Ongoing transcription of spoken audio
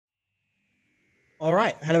All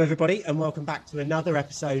right. Hello, everybody, and welcome back to another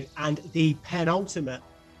episode and the penultimate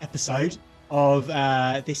episode of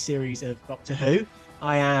this series of Doctor Who.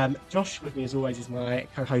 I am Josh. With me, as always, is my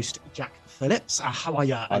co-host Jack Phillips. How are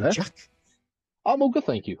you, Hi there. Jack? I'm all good,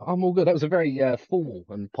 thank you. I'm all good. That was a very formal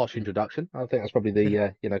and posh introduction. I think that's probably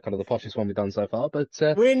the kind of the poshest one we've done so far. But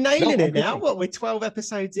We're no, nailing I'm it good, now. thank you. What, we're 12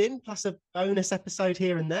 episodes in, plus a bonus episode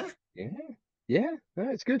here and there. Yeah, yeah, no,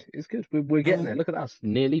 it's good. It's good. We're getting there. Um, Look at us,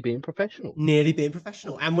 nearly being professional. Nearly being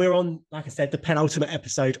professional, and we're on, like I said, the penultimate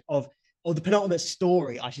episode of, or the penultimate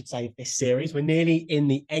story, I should say, of this series. We're nearly in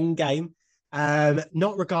the end game.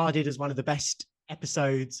 Not regarded as one of the best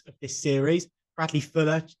episodes of this series. Bradley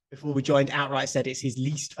Fuller, before we joined, outright said it's his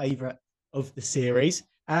least favorite of the series.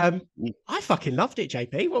 I fucking loved it,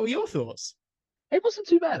 JP. What were your thoughts? It wasn't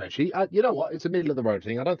too bad actually. You know what? It's a middle of the road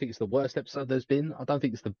thing. I don't think it's the worst episode there's been. I don't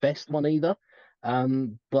think it's the best one either.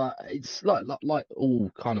 But it's like all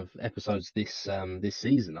kind of episodes this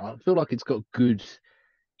season. I feel like it's got good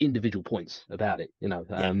individual points about it,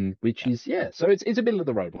 Yeah. which Yeah. is so it's a middle of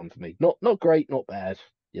the road one for me. Not great, not bad,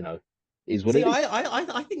 you know, is what See, it is.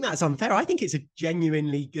 I think that's unfair. I think it's a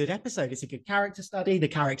genuinely good episode. It's a good character study. The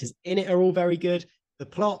characters in it are all very good. The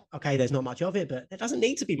plot, okay, there's not much of it, but there doesn't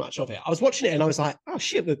need to be much of it. I was watching it and I was like, oh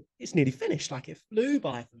shit, but it's nearly finished. Like it flew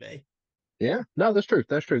by for me. Yeah, no, that's true.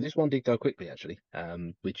 That's true. This one did go quickly actually,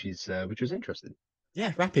 which was interesting.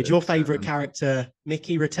 Yeah, rapid. But Your favourite character,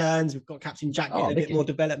 Mickey, returns. We've got Captain Jack getting a bit more Mickey.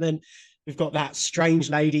 development. We've got that strange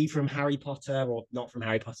lady from Harry Potter, or not from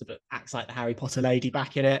Harry Potter, but acts like the Harry Potter lady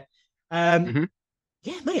back in it. Um, Hmm.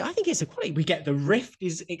 yeah, mate, I think it's a quality. We get the rift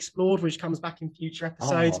is explored, which comes back in future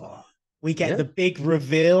episodes. Oh, We get yeah. the big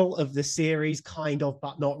reveal of the series, kind of,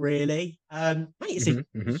 but not really. Mate, it's a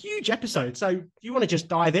Hmm. huge episode. So, do you want to just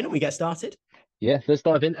dive in and we get started? Yeah, let's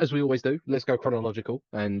dive in as we always do. Let's go chronological,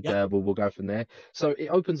 and Yep. we'll go from there. So it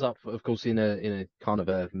opens up, of course, in a kind of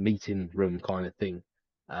a meeting room kind of thing,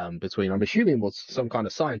 between I'm assuming was some kind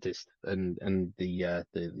of scientist and the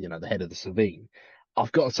the head of the Savine.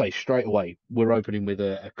 I've got to say straight away, we're opening with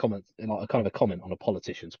a comment, like a kind of a comment on a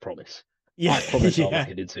politician's promise. Yeah, I promise I'll yeah.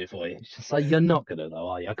 look into it for you. It's just like you're not gonna though,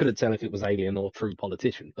 are you? I couldn't tell if it was alien or true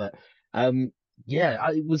politician, but yeah,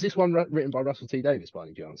 was this one written by Russell T Davies by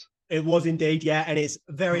any chance? It was indeed, yeah. And it's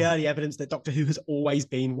very early evidence that Doctor Who has always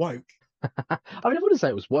been woke. I mean, I wouldn't say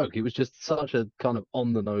it was woke. It was just such a kind of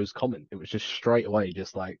on the nose comment. It was just straight away,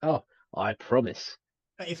 just like, "Oh, I promise."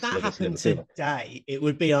 But if that Sliver, happened sliver, sliver. today, it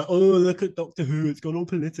would be like, oh, look at Doctor Who, it's gone all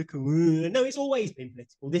political. No, it's always been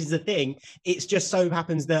political. This is the thing. It's just so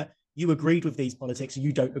happens that you agreed with these politics and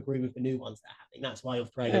you don't agree with the new ones that are happening. That's why you're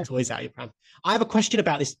throwing the Yeah. toys out of your pram. I have a question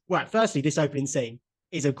about this. Well, firstly, this opening scene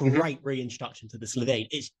is a Hmm. great reintroduction to the Slovene.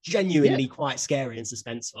 It's Yeah. genuinely quite scary and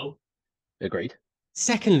suspenseful. Agreed.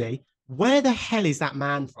 Secondly, where the hell is that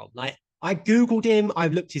man from? Like, I Googled him,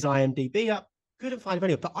 I've looked his IMDb up, couldn't find him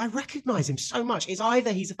anywhere, but I recognize him so much. It's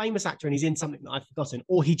either he's a famous actor and he's in something that I've forgotten,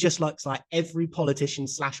 or he just looks like every politician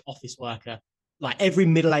slash office worker, like every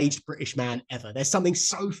middle-aged British man ever. There's something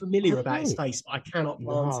so familiar I about his know. face, but I cannot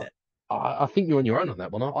plant No, it. I think you're on your own on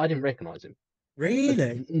that one. I didn't recognize him.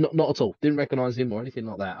 Really? Not at all. Didn't recognize him or anything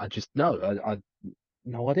like that. I just no. I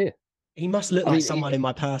no idea. He must look I like mean, someone in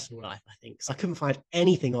my personal life, I think, because I couldn't find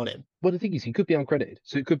anything on him. well, the thing is, he could be uncredited,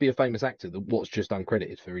 so it could be a famous actor that was just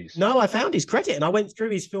uncredited for his. No, I found his credit and I went through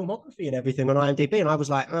his filmography and everything on IMDb, and I was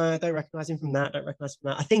like, I don't recognize him from that. Don't recognize him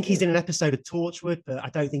from that. I think he's Yeah. in an episode of Torchwood, but I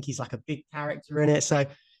don't think he's like a big character in it. So,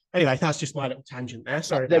 anyway, that's just my little tangent there.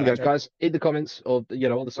 Sorry There about we that, go, Jack. guys. In the comments or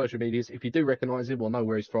all the social medias, if you do recognise him or know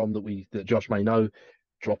where he's from that Josh may know,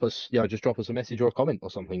 drop us, just drop us a message or a comment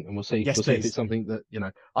or something, and Yes, we'll see if it's please. something that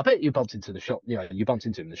I bet you bumped into the shop. You bumped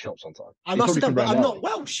into him in the shop sometime. I He's must have probably done, from but around I'm our not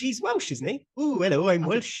way. Welsh. He's Welsh, isn't he? Oh, hello, I'm I, th-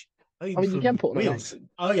 Welsh. I'm I mean, you can from put on an Wales. accent.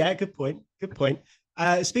 Oh, yeah, good point. Good point.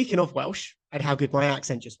 Speaking of Welsh and how good my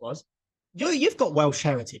accent just was, you've got Welsh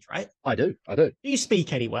heritage, right? I do, I do. Do you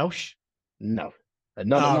speak any Welsh? No,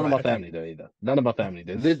 and Oh, none of right, my okay. family do either. None of my family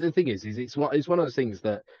do. The thing is it's one of those things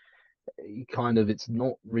that kind of it's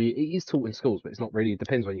not really it is taught in schools, but it's not really. It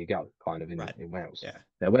depends when you go, kind of Right. in Wales. Yeah.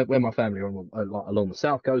 Now, where my family are like along the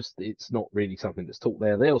south coast, it's not really something that's taught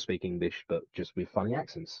there. They'll speak English, but just with funny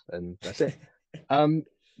accents, and that's it. Um,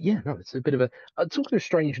 yeah, no, it's a bit of a talking of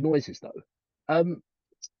strange noises though. Um,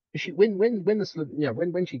 when the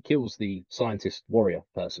when she kills the scientist warrior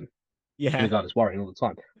person, the Yeah. guy that's worrying all the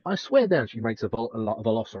time, I swear down she makes a lot of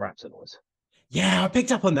velociraptor noise. Yeah, I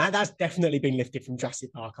picked up on that. That's definitely been lifted from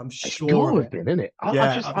Jurassic Park. I'm It's sure got of to have it. been, isn't it?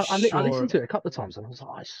 Yeah, I'm I sure listened of to it a couple of times and I was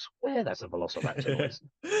like, I swear that's a velociraptor it. noise.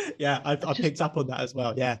 Yeah, I I just, picked up on that as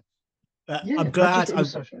well. Yeah. But yeah, I'm glad it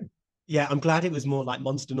was so strange. yeah, I'm glad it was more like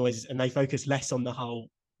monster noises and they focus less on the whole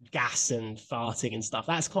gas and farting and stuff.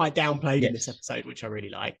 That's quite downplayed in this Yes, episode, which I really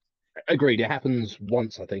like. agreed. It happens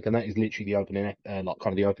once, I think, and that is literally the opening, like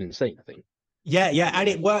kind of the opening scene, I think. Yeah, yeah, and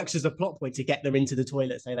Yeah, it works as a plot point to get them into the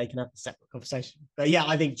toilet so they can have a separate conversation. But yeah,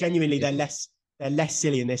 I think genuinely it, they're less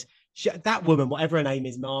silly in this. That woman, whatever her name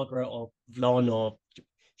is, Margaret or Vlon, or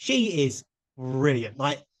she is brilliant.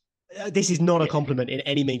 Like this is not a yeah. compliment in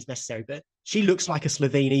any means necessary, but she looks like a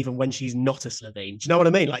Slovene even when she's not a Slovene. Do you know what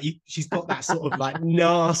I mean? Like she's got that sort of like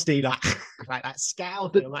nasty, like like that scowl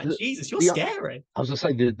thing. The, I'm like, the, Jesus, you're the scary. I was gonna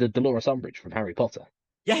say the Dolores Umbridge from Harry Potter.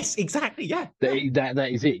 Yes, exactly. Yeah, yeah,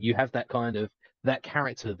 That is it. You have that kind of that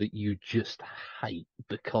character that you just hate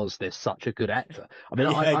because they're such a good actor. I mean,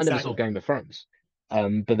 yeah, I never saw exactly. Game of Thrones,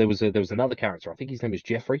 but there was another character. I think his name was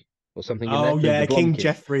Jeffrey or something in Oh there, the yeah, blonde King kid.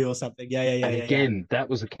 Jeffrey or something. Yeah, yeah, yeah, And yeah, yeah. again, that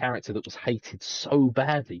was a character that was hated so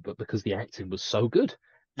badly, but because the acting was so good,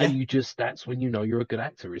 and Yeah, that's when you know you're a good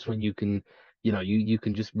actor. Is when you can, you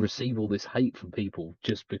can just receive all this hate from people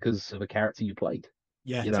just because of a character you played.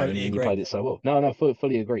 yeah, And, totally and you agree. played it so well. No, no,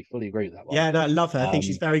 fully agree with that one. Yeah, no, I love her. I think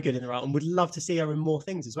she's Um, very good in the role and would love to see her in more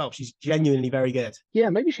things as well. She's genuinely very good. yeah,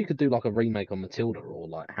 maybe she could do like a remake on Matilda or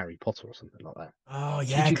like Harry Potter or something like that. Oh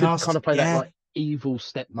yeah, She could kind cast. of play that Yeah, like evil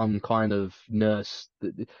stepmom kind of nurse,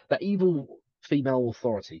 that evil female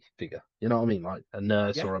authority figure. You know what I mean? Like a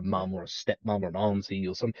nurse yeah, or a yeah. mum or a stepmom or an auntie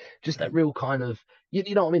or some, just that real kind of,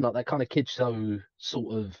 you know what I mean? Like that kind of kid show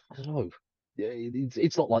sort of, I don't know. Yeah,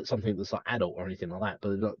 it's not like something that's like adult or anything like that,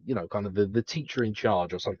 but kind of the teacher in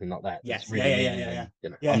charge or something like that. That's Yes, yeah, really yeah, yeah, mean, yeah, yeah.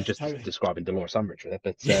 and Yeah, I'm just totally. describing Dolores Umbridge there,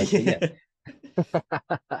 but yeah.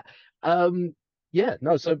 Yeah. um, yeah,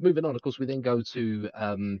 no. So moving on, of course, we then go to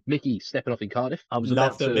Mickey stepping off in Cardiff.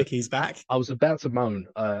 Love that Mickey's back. I was about to moan.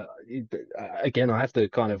 Again, I have to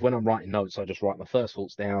kind of when I'm writing notes, I just write my first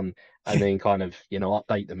thoughts down and then kind of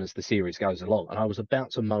update them as the series goes along. And I was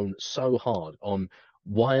about to moan so hard on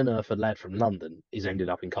why on earth a lad from London is ended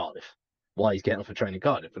up in Cardiff. Why he's getting off a train in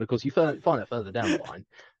Cardiff, but of course you find out further down the line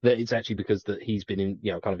that it's actually because that he's been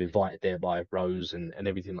kind of invited there by Rose and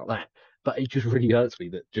everything like that. But it just really hurts me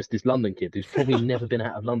that just this London kid who's probably never been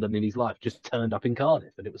out of London in his life just turned up in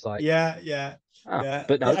Cardiff, and it was like, Yeah, yeah, ah, yeah.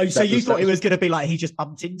 but no, Oh, so that you was that thought it was was going to be like he just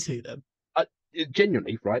bumped into them? uh,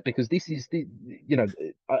 genuinely right because this is the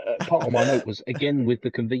part of my note was again with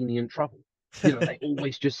the convenient travel. They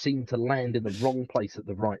always just seem to land in the wrong place at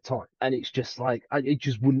the right time, and it's just like it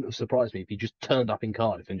just wouldn't have surprised me if he just turned up in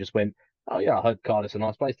Cardiff and just went, "Oh yeah, I heard Cardiff's a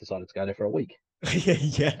nice place. Decided to go there for a week." Yeah,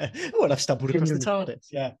 yeah. Oh, and I've stumbled across the Genuinely. TARDIS.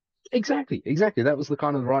 Yeah. Exactly. That was the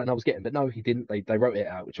kind of writing I was getting, but no, he didn't. They wrote it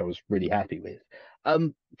out, which I was really happy with.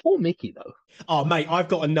 Poor Mickey though. Oh, mate, I've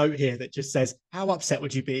got a note here that just says, "How upset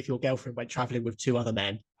would you be if your girlfriend went traveling with two other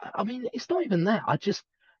men?" I mean, it's not even that. I just,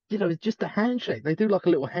 it's just a handshake. They do like a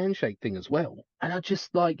little handshake thing as well, and I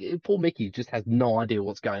just like poor Mickey just has no idea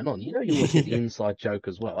what's going on. You always get the inside joke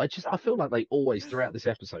as well. I feel like they always throughout this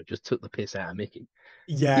episode just took the piss out of Mickey.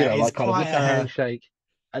 Yeah, it's Like kind of quite with the a. handshake.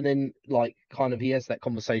 And then, like, kind of, he has that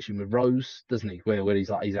conversation with Rose, doesn't he? Where he's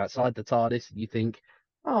like, he's outside the TARDIS, and you think,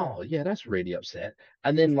 oh, yeah, that's really upset.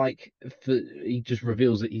 And then, like, he just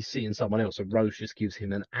reveals that he's seeing someone else, and Rose just gives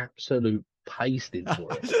him an absolute pasting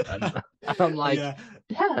for it. And, and I'm like, Yeah,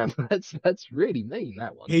 damn, that's really mean,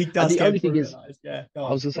 that one. he And does the get only thing is, brutalized. Yeah, go I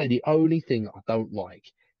on. was gonna say, the only thing I don't like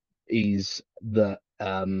is that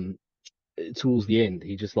towards the end,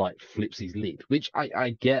 he just like flips his lid, which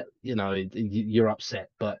I get, you're upset,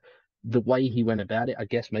 but the way he went about it, I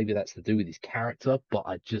guess maybe that's to do with his character, but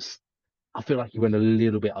I feel like he went a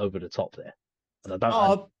little bit over the top there. And I don't,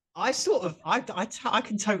 Oh, I sort of, I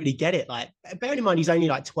can totally get it. Like, bearing in mind, he's only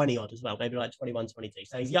like 20 odd as well, maybe like 21, 22.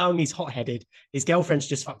 So he's young, he's hot headed. His girlfriend's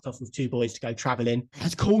just fucked off with two boys to go traveling,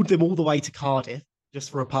 has called them all the way to Cardiff just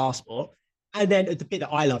for a passport. And then the bit that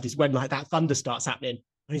I loved is when like that thunder starts happening.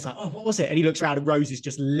 And he's like, oh, what was it? And he looks around and Rose is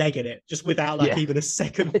just legging it, just without like yeah, even a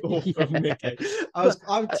second thought from yeah. Mickey. But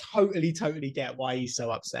I totally get why he's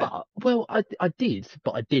so upset. well, I did,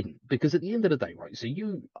 but I didn't because at the end of the day, right? So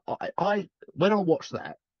I when I watched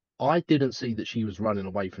that, I didn't see that she was running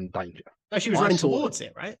away from danger. No, she was I running saw towards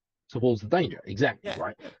it, right? towards the danger. Exactly, Yeah.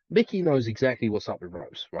 right? Mickey knows exactly what's up with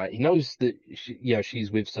Rose, right? He knows that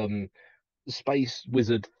she's with some space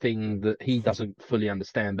wizard thing that he doesn't fully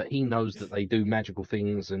understand, but he knows that they do magical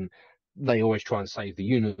things and they always try and save the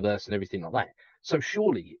universe and everything like that. So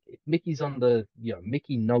surely, if Mickey's under,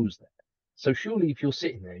 Mickey knows that. So surely, if you're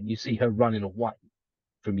sitting there and you see her running away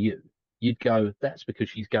from you, you'd go, that's because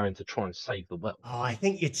she's going to try and save the world. Oh, I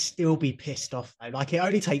think you'd still be pissed off though. Like it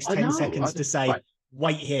only takes I 10 know. seconds to say, Right.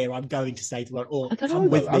 wait here, I'm going to save the world, or I don't come know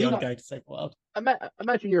with though. I me, mean, I'm like, going to save the world.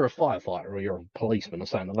 imagine you're a firefighter or you're a policeman or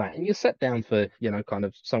something like that, and you sit down for, kind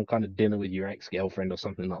of some kind of dinner with your ex-girlfriend or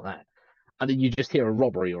something like that, and then you just hear a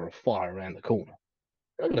robbery or a fire around the corner.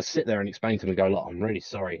 I'm going to sit there and explain to them and go, look, I'm really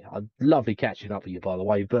sorry. I'd lovely catching up with you, by the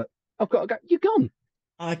way, but I've got to go. You're gone.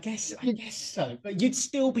 I guess You, so, but you'd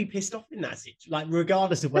still be pissed off in that situation, like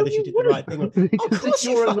regardless of no, whether she you did the right thing or. wouldn't, Oh, of because if course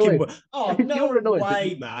you you're fucking annoyed, would. Oh if you're no annoyed that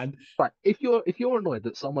way, man. like if you're annoyed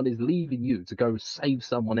that someone is leaving you to go save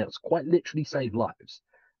someone else, quite literally save lives,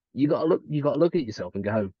 you got to look at yourself and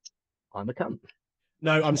go, I'm a cunt.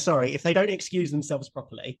 No, I'm sorry. If they don't excuse themselves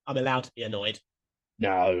properly, I'm allowed to be annoyed.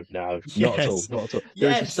 No, no, not at all, Yes, not at all. There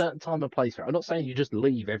is a yes. certain time and place for it. I'm not saying you just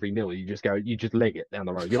leave every meal. You just leg it down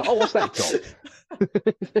the road. You're like, oh, what's that, John?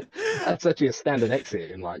 That's actually a standard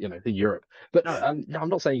exit in like in Europe. But no, I'm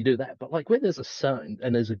not saying you do that. But like when there's a certain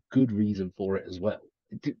and there's a good reason for it as well.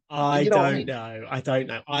 I You know what I don't mean? know. I don't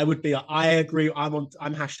know. I would be. I agree. I'm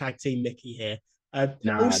hashtag Team Mickey here. No,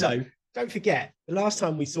 no. Also, don't forget the last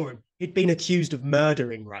time we saw him, he'd been accused of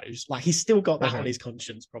murdering Rose. Like he's still got that on Uh-huh. his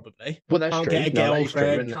conscience. Probably Well, that's can't get true. a No, that is true.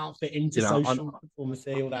 girlfriend. And Can't fit into you know, I'm, social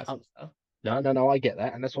conformity. All that I'm sort of stuff. no, no, no. I get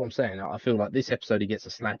that, and that's what I'm saying. I feel like this episode he gets a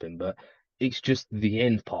slapping, but it's just the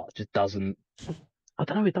end part just doesn't. I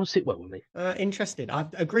don't know. It don't sit well with me. Interesting. I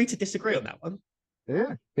agree to disagree on that one.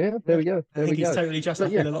 Yeah, yeah. There Yeah, we go. I There we think he's go. totally just. I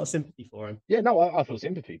But yeah, feel a lot of sympathy for him. yeah. No, I feel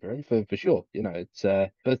sympathy for him for sure. It's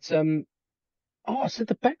but oh, I said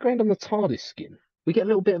the background on the TARDIS skin. We get a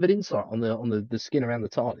little bit of an insight on the skin around the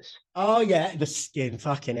TARDIS. Oh yeah, the skin.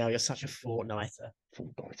 Fucking hell, you're such a Fortniter.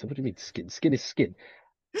 Fortnite. What do you mean skin? Skin is skin.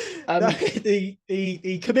 No, Um,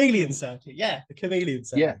 the chameleon circuit. Yeah, the chameleon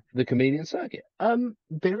yeah, circuit. the chameleon circuit.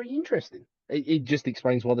 Very interesting. It just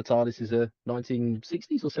explains why the TARDIS is a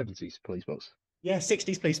 1960s or 70s police box. Yeah,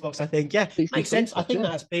 60s police box, I think. Yeah, 60s makes police sense. box,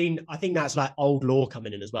 yeah. I think that's like old law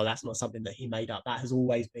coming in as well. That's not something that he made up. That has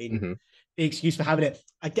always been Hmm. the excuse for having it.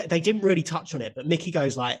 They didn't really touch on it, but Mickey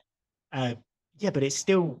goes like, uh, yeah, but it's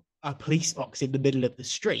still a police box in the middle of the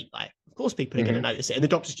street. Like, of course people are going to Hmm. notice it. And the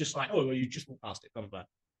doctor's just like, oh, well, you just walk past it, blah, blah, blah.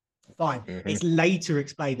 Fine. Hmm. It's later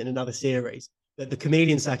explained in another series that the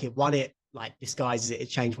chameleon circuit, one, it like disguises it, it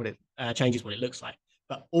changes what it looks like,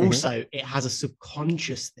 but Hmm. also it has a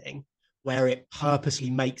subconscious thing where it purposely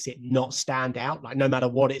makes it not stand out. Like no matter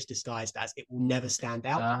what it's disguised as, it will never stand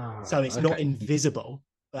out. Ah, So it's not okay. invisible,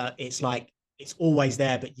 but it's like it's always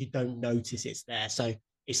there, but you don't notice it's there. So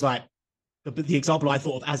it's like the example I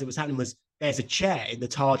thought of as it was happening was there's a chair in the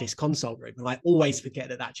TARDIS console room, and I always forget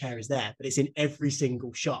that that chair is there, but it's in every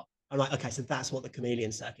single shot. I'm like, okay, so that's what the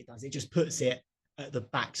chameleon circuit does. It just puts it at the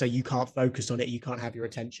back, so you can't focus on it, you can't have your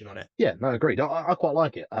attention on it. Yeah, no, agreed. I quite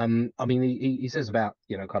like it. I mean, he says about,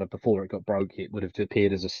 kind of before it got broke, it would have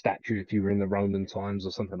appeared as a statue if you were in the Roman times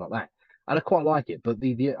or something like that. And I quite like it. But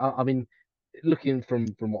I mean, looking from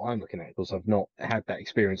what I'm looking at, because I've not had that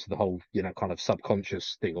experience of the whole, kind of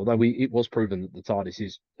subconscious thing. Although it was proven that the TARDIS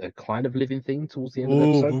is a kind of living thing towards the end of the Oh,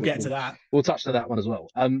 episode, we'll which get to that. we'll touch to that one as well.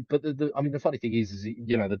 But I mean, the funny thing is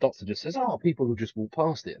the doctor just says, "Oh, people will just walk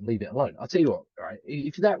past it and leave it alone." I'll tell you what, right?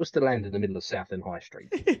 If that was to land in the middle of Southend High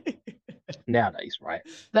Street nowadays, right,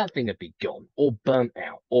 that thing would be gone or burnt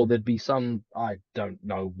out, or there'd be some I don't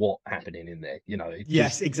know what happening in there. It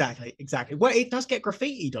Yes, just exactly. Well, it does get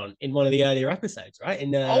graffitied on in one of the earlier episodes, right?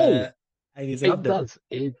 In oh, Aliens in it London. does,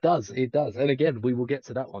 it does. And again, we will get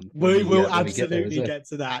to that one We will when we get there. As absolutely get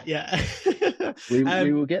to that. Yeah.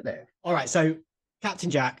 we will get there. All right. So Captain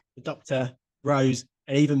Jack, the Doctor, Rose,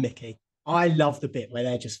 and even Mickey. I love the bit where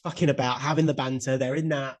they're just fucking about, having the banter. They're in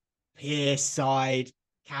that pier side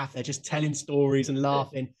cafe, they're just telling stories and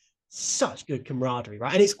laughing. Such good camaraderie,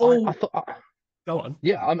 right? And it's all I thought, go on.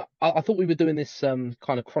 yeah, I thought we were doing this kind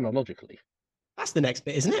of chronologically. That's the next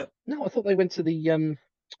bit, isn't it? No, I thought they went to the.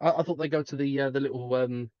 I thought they go to the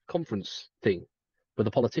little conference thing with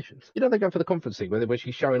the politicians. They go for the conference thing where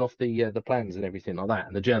she's showing off the plans and everything like that,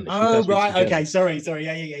 and the journalist. She Oh first meets the right, okay. journalist. Sorry.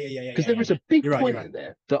 Yeah. Because there is Yeah. a big You're right. point in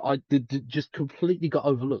there that I did just completely got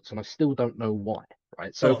overlooked, and I still don't know why.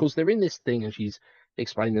 Right. So Go of on. course they're in this thing, and she's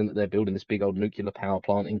explaining that they're building this big old nuclear power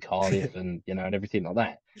plant in Cardiff, and and everything like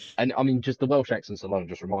that. And I mean, just the Welsh accents alone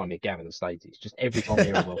just remind me of Gavin and Stacey. Just every time I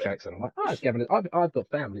hear a Welsh accent, I'm like, oh, it's Gavin. I've got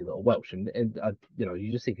family that are Welsh, and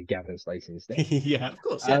you just think of Gavin and Stacey instead. Yeah, of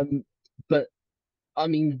course. Yeah. But I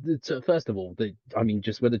mean, first of all,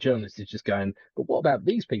 just where the journalist is just going, but what about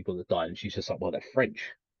these people that died? And she's just like, well, they're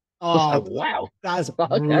French. I was like, Oh, wow, that's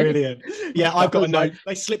okay. brilliant. Yeah, I I've got a was like, note.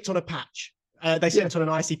 They slipped on a patch. They Yeah, slept on an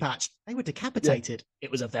icy patch. They were yeah, decapitated.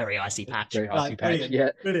 It was a very icy patch. very icy Like, patch. brilliant. Yeah,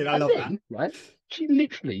 Brilliant. I and love that. then right, she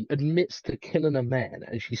literally admits to killing a man,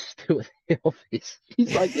 and she's still in the office.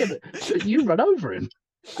 She's like, yeah, but you run over him.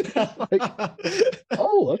 It's like,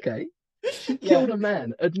 oh, okay. She Yeah. killed a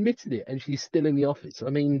man, admitted it, and she's still in the office. I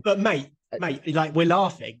mean, But mate, uh, like we're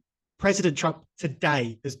laughing. President Trump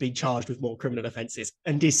today has been charged with more criminal offences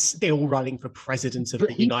and is still running for president of but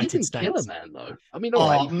the he United didn't kill a States. man though. I mean, all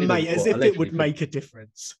right, Oh, he fiddled mate, as or if it allegedly would fiddled. make a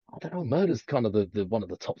difference. I don't know. Murder's kind of the one of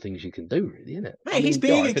the top things you can do, really, isn't it? I Mate, he's mean,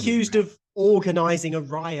 yeah, being I fiddled accused around. of organising a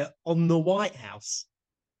riot on the White House.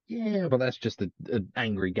 Yeah, but that's just an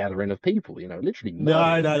angry gathering of people, literally No,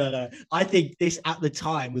 murdering a no, no, man. no. I think this at the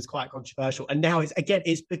time was quite controversial. And now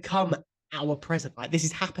it's become our president. Like this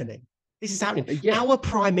is happening. This is happening. Yeah, Our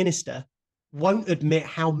prime minister won't admit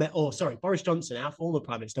sorry, Boris Johnson, our former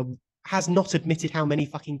prime minister, has not admitted how many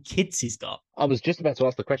fucking kids he's got. I was just about to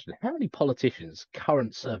ask the question: how many politicians,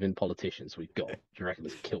 current serving politicians, we've got? Do you reckon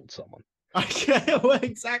has killed someone? Okay, well,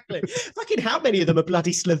 exactly. Fucking how many of them are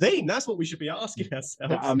bloody Slovene? That's what we should be asking I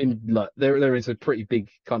ourselves. mean, look, there is a pretty big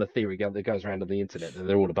kind of theory that goes around on the internet that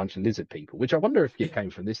they're all a bunch of lizard people, which I wonder if it came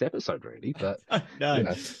from this episode, really. But you No,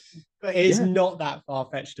 know, but it's yeah, not that far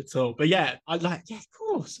fetched at all. But yeah, of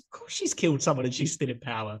course, she's killed someone and she's still in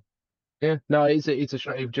power. yeah, no, it's a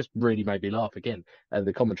shame. It just really made me laugh again. And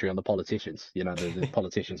the commentary on the politicians, the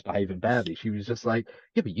politicians behaving badly. She was just like,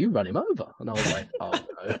 "Yeah, but you run him over," and I was like, "Oh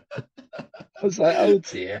no." I was like, "Oh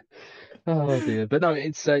dear." Oh dear, but no,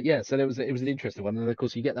 it's yeah. So it was an interesting one, and of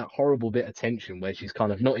course you get that horrible bit of tension where she's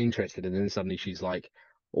kind of not interested, and then suddenly she's like,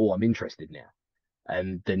 "Oh, I'm interested now,"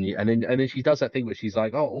 and then she does that thing where she's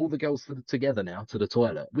like, "Oh, all the girls together now to the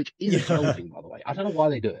toilet," which is a girl Yeah, thing, by the way. I don't know why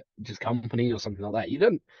they do it, just company or something like that. You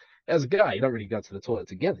don't, as a guy, you don't really go to the toilet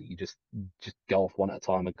together. You just go off one at a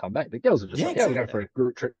time and come back. The girls are just yeah, like, "Yeah, we're going exactly. for a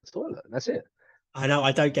group trip to the toilet," and that's it. I know.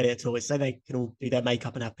 I don't get it at all. It's so they can all do their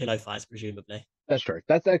makeup and have pillow fights, presumably. That's true.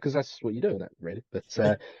 That's because that's what you do, isn't it, really? But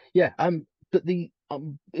yeah, but the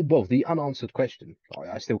unanswered question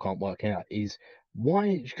I still can't work out is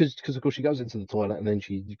why, because of course she goes into the toilet and then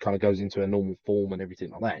she kind of goes into her normal form and everything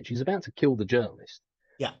like that, and she's about to kill the journalist,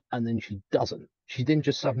 Yeah, and then she doesn't. She then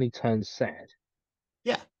just suddenly turns sad.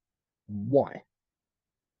 yeah. Why?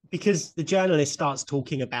 Because the journalist starts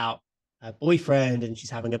talking about her boyfriend and she's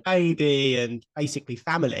having a baby and basically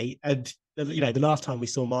family. And the last time we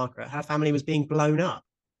saw Margaret, her family was being blown up.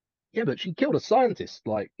 Yeah, but she killed a scientist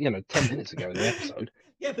like 10 minutes ago in the episode.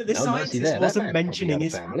 Yeah, but the No mercy scientist there. That wasn't man probably mentioning had a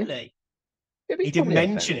his family. family. Yeah, but He he didn't probably had a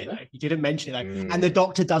mention family, it no? though. He didn't mention it though. And the Mm,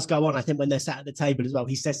 doctor does go on, I think, when they're sat at the table as well.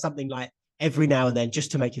 He says something like, every now and then,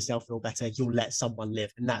 just to make yourself feel better, you'll let someone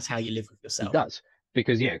live. And that's how you live with he yourself. does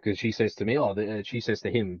because she says to me, she says to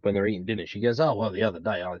him when they're eating dinner, she goes, "Oh well, the other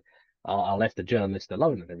day I left the journalist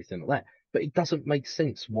alone and everything like that." But it doesn't make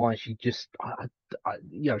sense why she just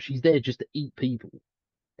she's there just to eat people.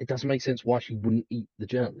 It doesn't make sense why she wouldn't eat the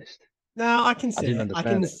journalist. No, I can I see didn't it. I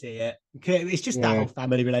can understand it. see it. Okay, it's just that Yeah, whole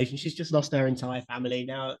family relation. She's just lost her entire family.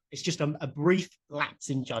 Now it's just a brief lapse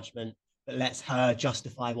in judgment that lets her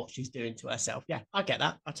justify what she's doing to herself. Yeah, I get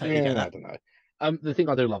that. I totally get yeah, I that. don't know. The thing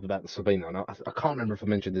I do love about the Sabina, and I can't remember if I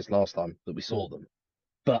mentioned this last time that we saw them,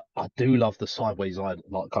 but I do love the sideways eye,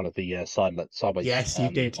 like kind of the sideways Yes, you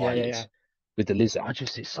did. Yeah, yeah, yeah. eyelids with the lizard.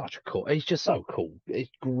 It's such a cool. It's just so cool. It's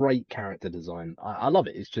great character design. I love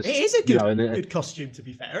it. It's It just is a good and good costume to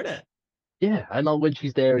be fair, isn't it? yeah, and like when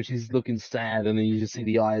she's there and she's looking sad, and then you just see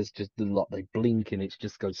the eyes just a lot they blink and it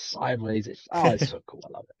just goes sideways. It's so cool. I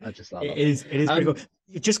love it. I love it. It is pretty Um,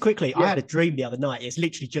 cool. Just quickly, I yeah. had a dream the other night. It's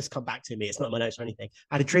literally just come back to me. It's not in my notes or anything.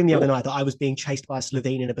 I had a dream the other Oh, night that I was being chased by a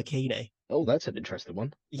Slovene in a bikini. oh, that's an interesting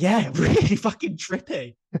one. Yeah, really fucking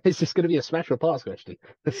trippy. It's just going to be a smash or pass question.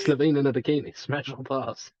 Slovene in a bikini, smash or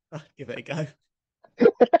pass. I'll give it a go.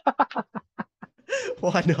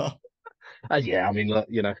 Why not? Yeah, I mean, look,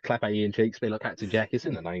 clap at Ian Cheeks, be like Captain Jack. It's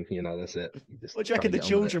in the name, that's it. You just What do you try reckon and the get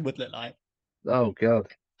on with it. children would look like? Oh God,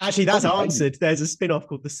 Actually, that's probably baby. answered. There's a spin off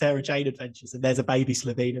called The Sarah Jane Adventures, and there's a baby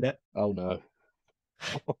Slovene in it. Oh no,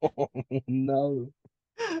 oh no.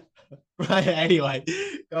 Right. Anyway,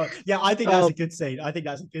 God. Yeah, I think that's a Um, good scene. I think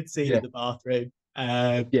that's a good scene in yeah, the bathroom.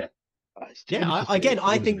 yeah. Yeah, It was just again, weird.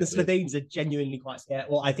 I It was a think the bit weird. Slovenes are genuinely quite scary.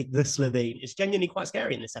 Well, I think the Slovene is genuinely quite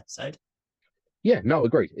scary in this episode. Yeah, no,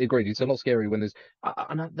 agreed, agreed. It's a lot scary when there's,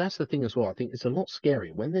 that's the thing as well. I think it's a lot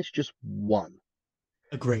scarier when there's just one.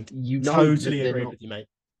 Agreed. You know that Totally agreed with you, mate.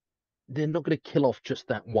 they're not going to kill off just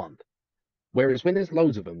that one. Whereas when there's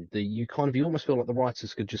loads of them, you almost feel like the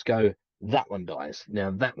writers could just go, that one dies,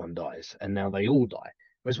 now that one dies, and now they all die.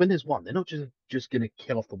 Whereas when there's one, they're not just going to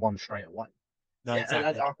kill off the one straight away. No, Yeah, and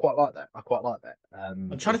exactly. I quite like that. I quite like that.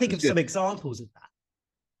 I'm trying to think It's of some good. examples of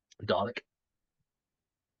Dalek.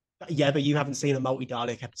 that. Yeah, but you haven't seen a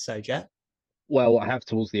multi-Dalek episode yet. Well, I have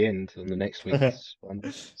towards the end on the next week's one.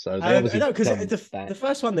 So they obviously No, because done the that.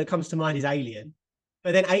 first one that comes to mind is Alien,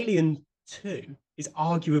 but then Alien 2 is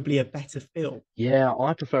arguably a better film. Yeah,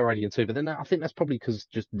 I prefer Alien 2, but then I think that's probably because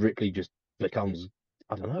just Ripley just becomes,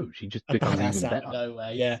 I don't know, she just A becomes badass even out of better.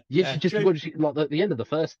 nowhere. Yeah, Yeah, yeah, she just, true. well, she, like at the end of the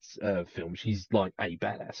first film, she's like a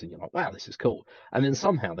badass, and you're like, wow, this is cool. And then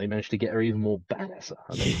somehow they managed to get her even more badasser,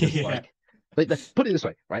 and it's just Yeah, like, they put it this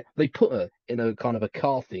way, right? They put her in a kind of a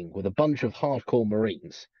car thing with a bunch of hardcore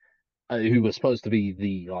Marines who were supposed to be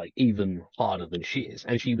the like even harder than she is,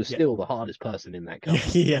 and she was yeah, still the hardest person in that car.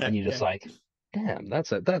 yeah, And you're just yeah. like, damn,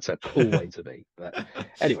 that's a cool way to be. But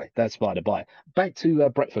anyway, that's by the by. Back to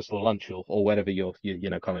breakfast or lunch or whatever you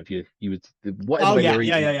know kind of you would whatever Oh they yeah, were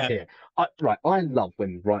yeah, yeah, eating yeah. here. I love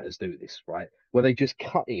when writers do this, right? Where they just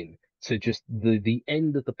cut in to just the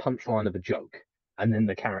end of the punchline of a joke, and then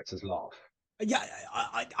the characters laugh. Yeah,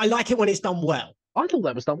 I like it when it's done well. I thought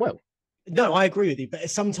that was done well. No, I agree with you, but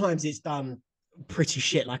sometimes it's done pretty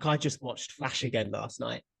shit. Like I just watched Flash again last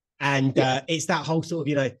night, and Yeah. it's that whole sort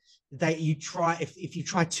of they you try if you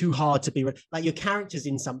try too hard to be like your characters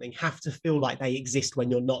in something have to feel like they exist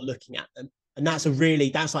when you're not looking at them, and that's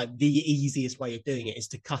like the easiest way of doing it is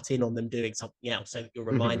to cut in on them doing something else so that you're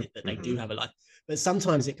Hmm. reminded that they do Hmm. have a life. But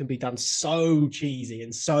sometimes it can be done so cheesy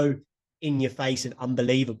and so in your face and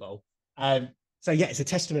unbelievable. So yeah, it's a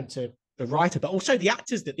testament to the writer, but also the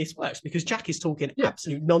actors that this works because Jack is talking Yeah.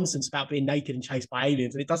 absolute nonsense about being naked and chased by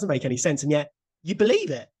aliens, and it doesn't make any sense, and yet you believe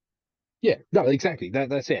it. Yeah, no, exactly.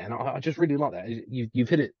 That's it, and I just really like that. You've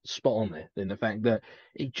hit it spot on there in the fact that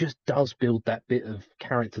it just does build that bit of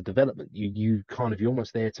character development. You're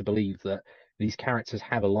almost there to believe that these characters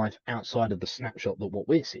have a life outside of the snapshot that what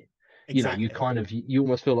we're seeing. You know, Exactly. you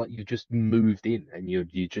almost feel like you've just moved in and you're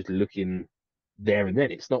just looking there and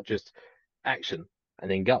then. It's not just action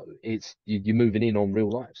and then go. It's you're moving in on real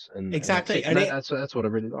lives, and that's Exactly. it. And that's what I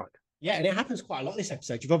really like. Yeah, and it happens quite a lot this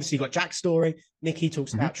episode. You've obviously got Jack's story. Nikki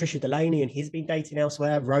talks Hmm. about Trisha Delaney and he's been dating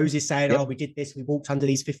elsewhere. Rose is saying, Yep. "Oh, we did this. We walked under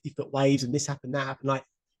these 50-foot waves, and this happened, that happened." Like,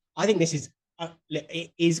 I think this is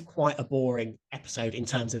it is quite a boring episode in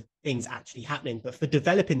terms of things actually happening, but for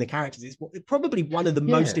developing the characters, it's probably one of the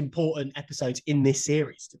most Yeah. important episodes in this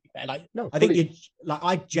series. To be fair, like No, I think fully. you like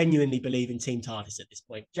I genuinely believe in Team TARDIS at this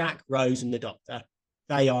point. Jack, Rose, and the Doctor,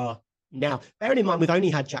 they are now. Bearing in mind, we've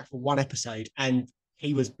only had Jack for one episode, and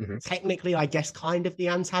he was Hmm. technically, I guess, kind of the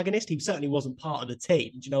antagonist. He certainly wasn't part of the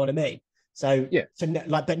team. Do you know what I mean? So, Yeah.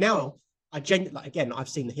 but now like again, I've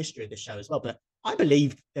seen the history of this show as well, but I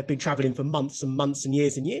believe they've been traveling for months and months and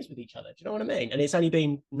years with each other. Do you know what I mean? And it's only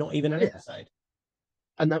been not even an Yeah. episode.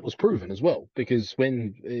 And that was proven as well, because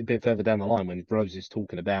when a bit further down the line, when Rose is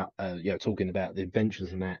talking about the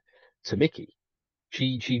adventures and that to Mickey,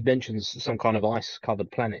 she mentions some kind of ice covered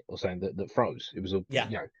planet or something that froze. It was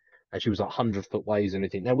Yeah, and she was like 100 foot waves and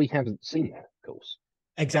everything. Now we haven't seen that, of course.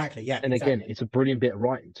 exactly. Yeah, And again, exactly. it's a brilliant bit of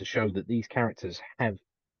writing to show that these characters have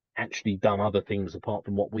actually done other things apart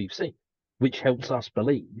from what we've seen, which helps us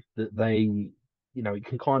believe that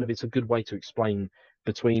it's a good way to explain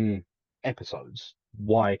between episodes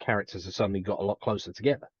why characters have suddenly got a lot closer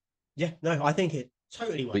together. Yeah, no, I think it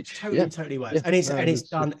totally works. Which, yeah, Totally works. yeah, And no, it's it's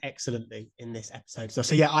done excellently in this episode.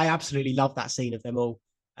 So yeah, I absolutely love that scene of them all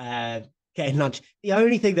uh, getting lunch. The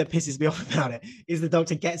only thing that pisses me off about it is the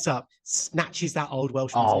doctor gets up, snatches that old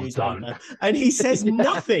Welshman's oh, don't. newspaper, and he says Yeah.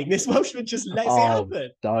 nothing. This Welshman just lets it Oh,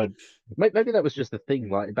 happen. don't. Maybe that was just the thing.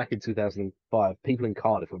 Like back in 2005, people in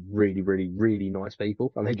Cardiff were really, really, really nice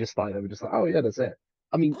people, and they were just like, oh yeah, that's it.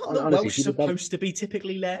 I mean, Aren't the honestly, if Welsh you'd have done, supposed to be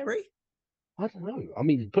typically Larry? I don't know. I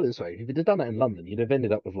mean, put it this way: if you'd have done that in London, you'd have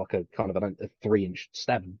ended up with like a kind of a 3-inch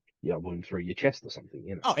stab, wound through your chest or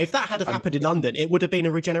something, Oh, if that had have Um, happened in London, it would have been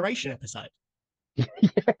a regeneration episode.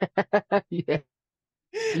 yeah.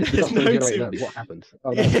 The There's doctor no regenerated two. early. What happened?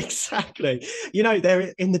 Oh Yeah, no, exactly.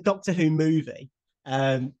 They're in the Doctor Who movie.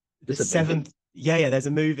 The it's a movie. seventh. Yeah. There's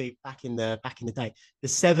a movie back in the day. The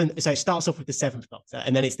seventh. So it starts off with the seventh Doctor,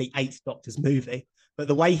 and then it's the eighth Doctor's movie. But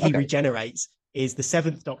the way he Okay. regenerates is the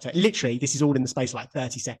seventh Doctor. Literally, this is all in the space of like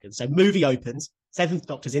 30 seconds. So movie opens. Seventh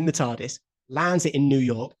Doctor's in the TARDIS, lands it in New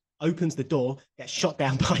York, opens the door, gets shot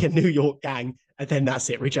down by a New York gang, and then that's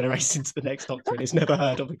it. Regenerates into the next Doctor, and it's never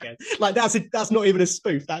heard of again. Like that's not even a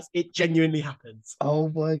spoof. It genuinely happens. Oh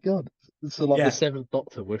my god! So like the Yeah. seventh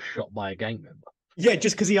Doctor was shot by a gang member. Yeah,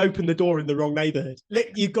 just because he opened the door in the wrong neighborhood.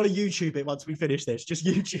 You've got to YouTube it once we finish this. Just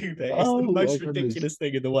YouTube it. It's the Oh my most goodness! ridiculous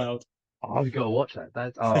thing in the world. Oh, I've got to watch that.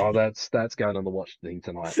 That's going on the watch thing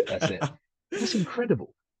tonight. That's it. That's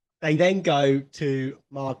incredible. they then go to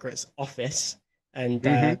Margaret's office, and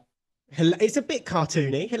Hmm. it's a bit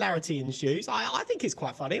cartoony. Hilarity ensues. I think it's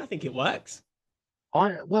quite funny. I think it works.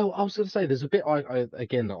 I was going to say there's a bit I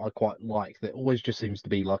again that I quite like that always just seems to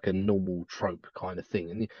be like a normal trope kind of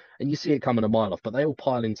thing, and you see it coming a mile off, but they all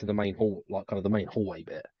pile into the main hall, like kind of the main hallway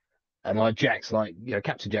bit, and like Jack's like,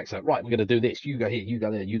 Captain Jack's like, right, we're going to do this. You go here, you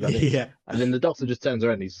go there, you go this, Yeah, and then the Doctor just turns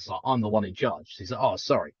around and he's just like, I'm the one in charge. He's like, oh,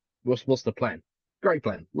 sorry, what's the plan? Great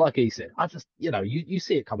plan, like he said. I just, you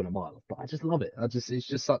see it coming a mile off, but I just love it. It's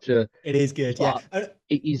just such a, it is good. Yeah. but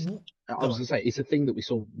it is. I Go was on. gonna say it's a thing that we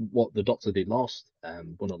saw what the Doctor did last, well,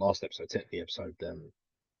 not last episode, technically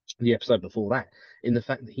the episode before that, in the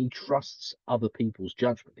fact that he trusts other people's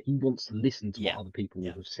judgment. He wants to listen to what Yeah, other people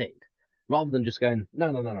yeah, have said, rather than just going,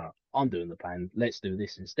 no, no, no, no, I'm doing the plan. Let's do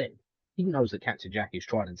this instead. He knows that Captain Jack is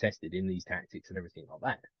tried and tested in these tactics and everything like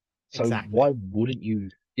that. So exactly. why wouldn't you,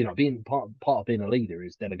 being part of being a leader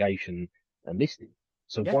is delegation and listening.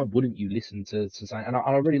 So Yeah, why wouldn't you listen to say? And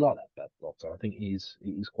I really like that about the Doctor. I think it is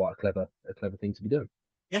quite a clever thing to be doing.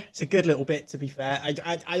 yeah, it's a good little bit. To be fair,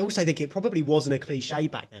 I also think it probably wasn't a cliche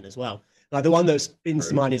back then as well. Like the one that springs to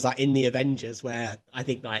True. mind is like in the Avengers, where I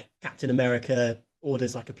think like Captain America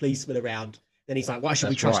orders like a policeman around. Then he's like, "Why should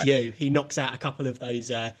we That's trust right. you?" He knocks out a couple of those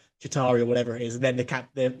Chitauri or whatever it is, and then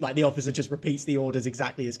the officer just repeats the orders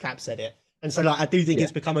exactly as Cap said it. And so like I do think Yeah.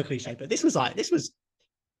 it's become a cliche, but this was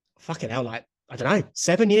fucking hell, like I don't know,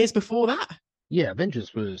 7 years before that. Yeah,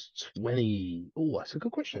 Avengers was 20. Oh, that's a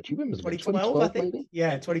good question. Actually, when was it? 2012, I 2012, think. maybe?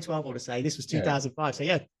 Yeah, 2012, I want to say. This was Yeah. 2005. So,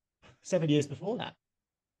 yeah, 7 years before that.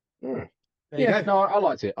 Hmm. There you Yeah, go. no, I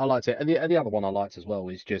liked it. I liked it. And the other one I liked as well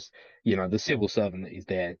is just, the civil servant that is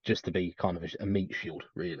there just to be kind of a meat shield,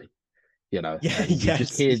 really. Yeah, And you just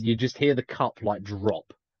yes. hear you just hear the cup like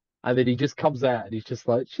drop. And then he just comes out and he's just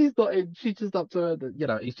like, she's not in, she's just up to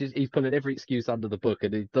her. He's putting every excuse under the book.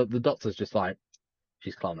 And the doctor's just like,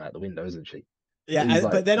 she's climbing out the window, isn't she? Yeah, And he's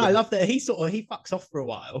like, but then I love that he fucks off for a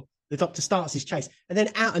while. The doctor starts his chase, and then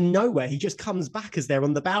out of nowhere, he just comes back as they're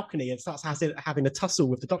on the balcony and starts having a tussle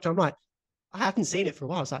with the doctor. I'm like, I haven't seen it for a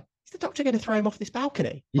while. I was like, is the doctor going to throw him off this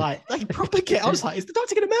balcony? yeah, Like proper kid. I was like, is the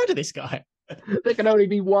doctor going to murder this guy? there can only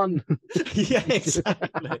be one. Yeah,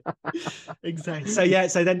 exactly. Exactly. So yeah,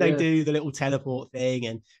 so then they Yeah, do the little teleport thing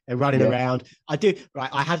and they're running yeah. around.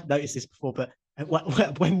 I had noticed this before, but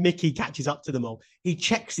when Mickey catches up to them all, he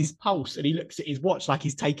checks his pulse and he looks at his watch like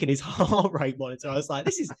he's taking his heart rate monitor. I was like,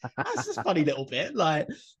 that's just a funny little bit. Like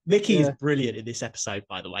Mickey is Yeah. brilliant in this episode,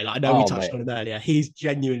 by the way. Like I know we Oh touched man. on him earlier. He's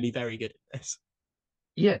genuinely very good at this.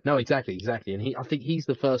 Yeah, no, exactly. And I think he's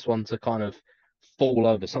the first one to kind of fall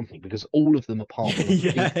over something because all of them, apart from I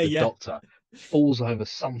think Yeah, the yeah. Doctor, falls over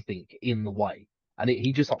something in the way, and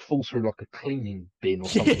he just like falls through like a cleaning bin or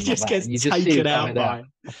He something like just that, gets and you just see him taken out coming out.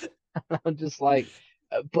 by. I'm just like,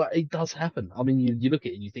 but it does happen. I mean, you look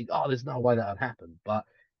at it and you think, oh, there's no way that would happen, but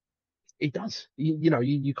it does.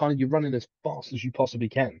 You kind of you're running as fast as you possibly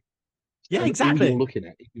can, Yeah, and all you're exactly. looking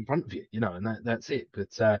at is in front of you, and that's it.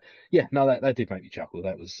 But yeah, no, that did make me chuckle.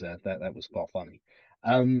 That was quite funny.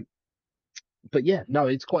 Um, but yeah, no,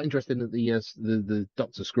 it's quite interesting that the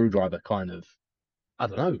Doctor Screwdriver kind of, I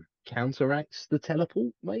don't know, counteracts the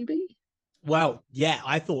teleport, maybe. Well, yeah,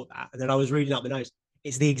 I thought that. And then I was reading up the notes.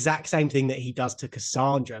 It's the exact same thing that he does to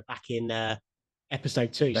Cassandra back in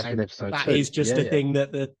episode two. Back So in episode that two. is just Yeah, a yeah, thing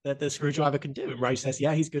that the screwdriver can do. And Rose says,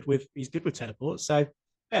 yeah, he's good with teleports. So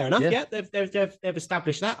fair enough. yeah, Yeah, they've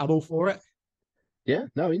established that. I'm all for it. yeah.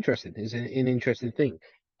 No, interesting. It's an interesting thing.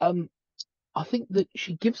 Um, I think that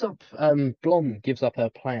she gives up. Blonde gives up her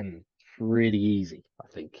plan pretty easy. I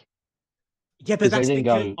think Yeah, but because they that's then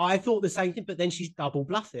because go, I thought the same thing, but then she's double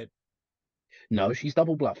bluffing. no, she's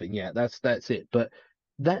double bluffing. Yeah, that's it. But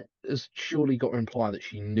that has surely got to imply that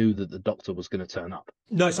she knew that the Doctor was going to turn up.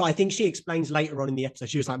 No, so I think she explains later on in the episode.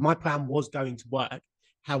 She was like, my plan was going to work.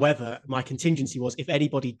 However, my contingency was if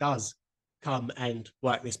anybody does come and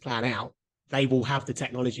work this plan out, they will have the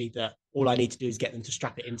technology that all I need to do is get them to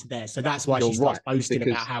strap it into there. So that's why she You're starts right boasting about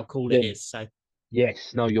because how cool it then is. So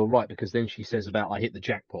yes, no, you're right because then she says about I hit the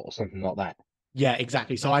jackpot or something like that. yeah,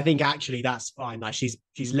 exactly. So I think actually that's fine. Like she's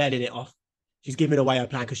letting it off. She's giving away her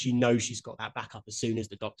plan because she knows she's got that backup as soon as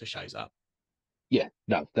the doctor shows up. Yeah,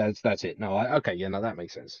 no, that's it. No, okay, yeah, no, that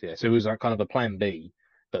makes sense. Yeah, so it was like kind of a plan B,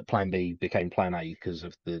 but plan B became plan A because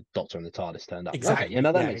of the Doctor and the TARDIS turned up. Okay, yeah, Exactly.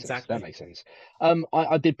 no, that Yeah, makes sense. That exactly. makes sense.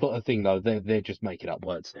 I did put a thing though. They're just making up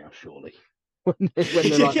words now, surely. When they're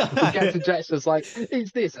like, when Yeah. Captain Jackson's like,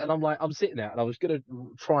 it's this, and I'm like, I'm sitting there, and I was gonna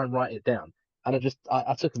try and write it down, and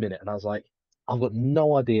I took a minute, and I was like, I've got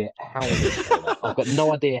no idea how I'm gonna spell that. I've got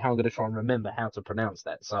no idea how I'm gonna try and remember how to pronounce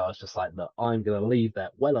that. So I was just like, look, I'm gonna leave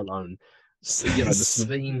that well alone. You know, the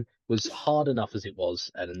Slovene was hard enough as it was,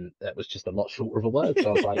 and that was just a lot shorter of a word. So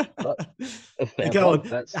I was like, look, a fair Go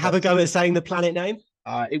play. on, have a That's go at saying the planet name.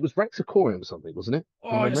 it was Raxacorium or something, wasn't it?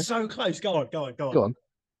 From Oh, you're memory. so close. Go on, go on, go on. Go on.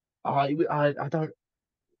 I don't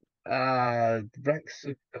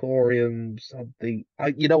Raxacorium something.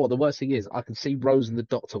 You know what the worst thing is? I can see Rose and the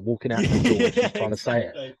Doctor walking out the door and Yeah, she's trying to say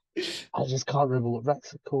it. exactly. I just can't remember what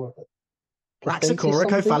Raxacorium. Cathensis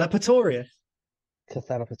Raxacora something? Cephalopotaurius.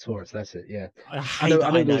 Cathalopatoris, that's it, yeah. I hate that I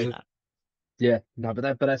I know there know was a that. yeah, no,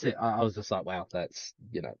 but that's it. I was just like, wow, that's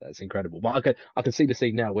that's incredible. But I can see the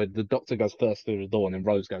scene now where the Doctor goes first through the door and then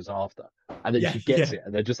Rose goes after, and then Yeah, she gets yeah. it,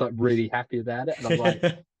 and they're just like really happy about it, and I'm like,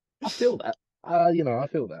 I feel that. I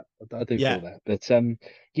feel that. I do Yeah. feel that. But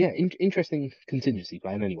yeah, interesting contingency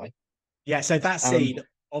plan anyway. Yeah, so that Um, scene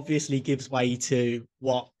obviously gives way to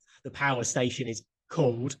what the power station is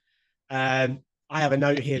called. I have a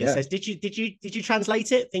note here that yeah, says, did you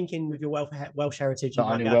translate it, thinking with your Welsh heritage you that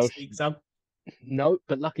I might be knew able to Welsh. speak some? No,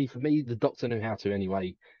 but lucky for me, the Doctor knew how to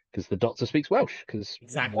anyway, because the Doctor speaks Welsh. Because why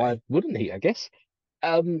Exactly. wouldn't he? I guess.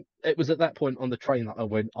 It was at that point on the train that I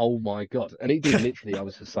went, oh my god, and it did literally. I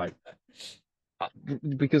was just like, uh,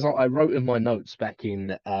 because I wrote in my notes back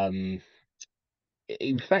in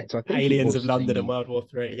fact, I think it Aliens of was London and the World War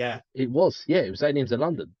Three. Yeah, it was Aliens of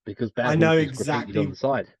London because I Bad know Wolf is graffitied on exactly. the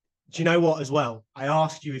side. Do you know what? As well, I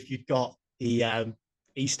asked you if you'd got the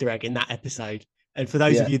Easter egg in that episode, and for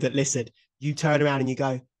those of Yeah. you that listened, you turn around and you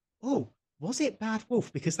go, "Oh, was it Bad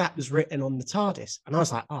Wolf?" Because that was written on the TARDIS, and I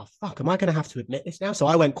was like, "Oh fuck, am I going to have to admit this now?" So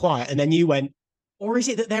I went quiet, and then you went, "Or is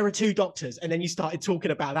it that there are two doctors?" And then you started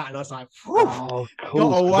talking about that, and I was like, "Whew, Oh, of got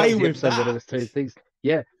course, because that away was the with episode where there that." was two things.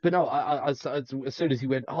 Yeah, but no, as soon as he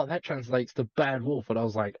went, oh, that translates to Bad Wolf, and I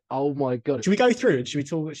was like, oh my god. Should we go through and should we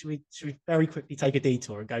talk? Should we very quickly take a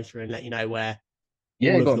detour and go through and let you know where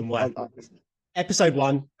Yeah, all go of on. them were? Episode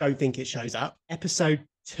one, don't think it shows up. Episode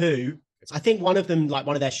two, I think one of them, like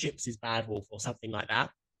one of their ships, is Bad Wolf or something like that.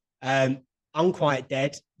 Unquiet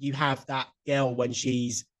Dead, you have that girl when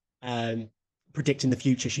she's um, predicting the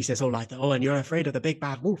future. She says, "Oh, like, oh, and you're afraid of the big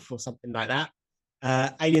bad wolf," or something like that.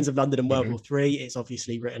 Aliens of London and World Hmm. War Three, it's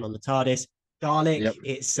obviously written on the TARDIS. Dalek, Yep,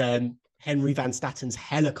 it's Henry Van Statten's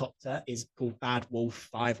helicopter is called Bad Wolf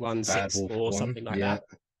Bad Wolf 5164, one. something like Yeah, that.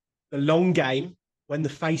 The Long Game, when the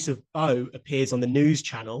face of Bo appears on the news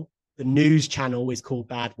channel is called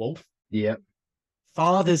Bad Wolf. yeah.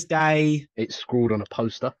 Father's Day, It's scrawled on a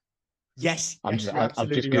poster. yes, yes, you're I've just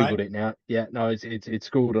absolutely right. googled it now. Yeah, no, it's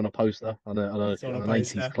scrawled on a poster It's on a on an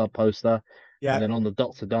 80s poster. club poster, and Yeah, then on the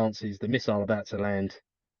Doctor dances, the missile about to land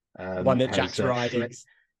the one that has Jack's riding.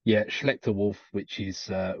 Schlechter Wolf, which is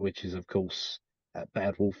of course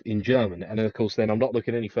Bad Wolf in German, and of course then I'm not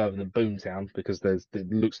looking any further than Boomtown because there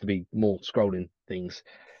looks to be more scrolling things,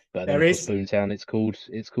 but then There of course is, Boomtown it's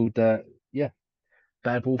called yeah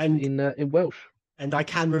Bad Wolf and in Welsh. I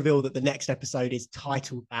can reveal that the next episode is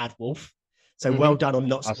titled Bad Wolf. So Hmm. well done on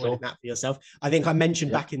not I spoiling saw. that for yourself. I think I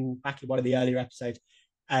mentioned Yep. back in one of the earlier episodes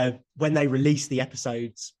when they released the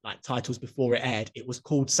episodes like titles before it aired, it was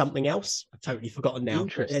called something else. I've totally forgotten now. And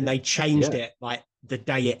then Interesting. they changed Yeah, it like the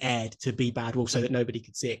day it aired to be Bad Wolf so that nobody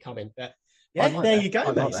could see it coming. But I yeah, like there that. you go, I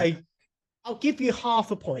like mate. that. So I'll give you half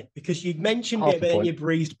a point because you mentioned it, Half a but then point. you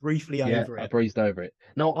breezed briefly Yeah, over I it. breezed over it.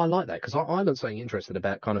 No, I like that because I learned something interesting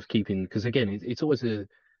about kind of keeping because again, it's always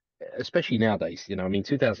especially nowadays, I mean,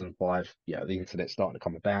 2005, the internet's starting to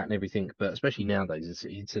come about and everything, but especially nowadays,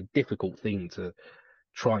 it's a difficult thing to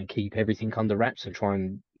try and keep everything under wraps and try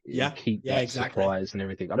and Yeah, keep yeah, that exactly. surprise and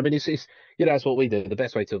everything. I mean, it's that's what we do. The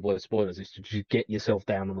best way to avoid spoilers is to just get yourself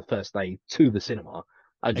down on the first day to the cinema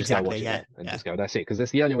and just go Exactly. watch it Yeah, then and yeah. just go, that's it, because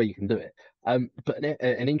that's the only way you can do it. But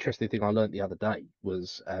an interesting thing I learned the other day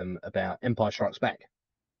was about Empire Strikes Back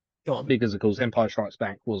Go on. because of course Empire Strikes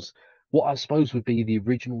Back was what I suppose would be the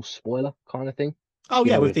original spoiler kind of thing. Oh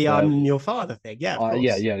yeah, with With the your father thing. Yeah, of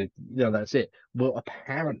yeah, course. yeah, that's it. Well,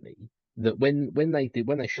 apparently that when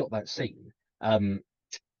they shot that scene,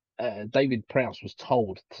 David Prowse was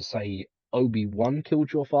told to say Obi-Wan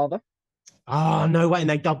killed your father, Oh no way, and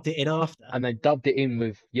they dubbed it in after. and they dubbed it in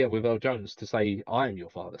with with Earl Jones to say I am your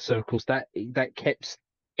father. So of course that kept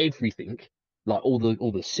everything, like all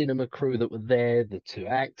the cinema crew that were there, the two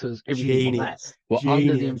actors, everything like that, Genius, were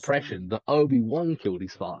under the genius. impression that Obi-Wan killed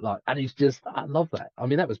his father. Like, and it's just I love that. I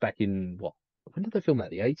mean, that was back in what? When did they film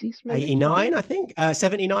that? The 80s, maybe, something 89, like I that. think.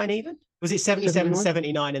 79 even. Was it 77, 79,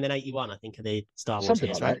 79, and then 81, I think, are the Star Wars something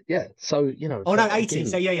years, like right? that. Yeah. So Oh no, but 80.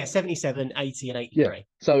 So again, yeah, yeah, 77, 80, and yeah. 83.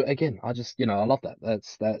 So again, I just I love that.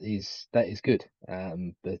 That is good.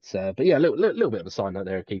 But yeah, little bit of a side note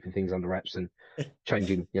there of keeping things under wraps and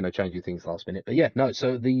changing things last minute. But yeah, no.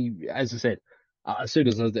 So the as I said. As soon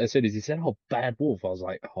as he said, "Oh, bad wolf," I was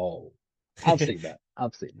like, "Oh, I've seen that.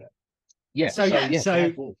 I've seen that." Yeah. So So yeah, yeah, so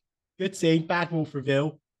bad wolf. good scene, bad wolf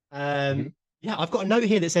reveal. Mhm. Yeah, I've got a note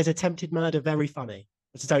here that says attempted murder very funny.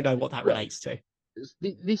 I just don't know what that Well, relates to.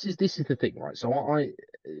 this is the thing, right? So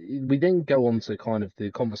we then go on to kind of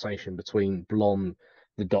the conversation between Blonde,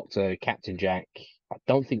 the Doctor, Captain Jack. I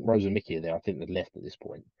don't think Rose and Mickey are there. I think they've left at this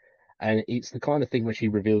point. And it's the kind of thing where she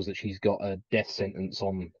reveals that she's got a death sentence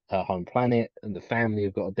on her home planet, and the family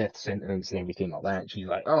have got a death sentence and everything like that. She's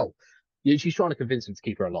like, oh, yeah, she's trying to convince him to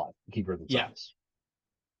keep her alive, keep her in the Yeah, TARDIS.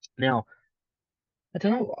 Now, I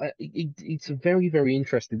don't know. It's a very, very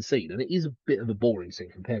interesting scene, and it is a bit of a boring scene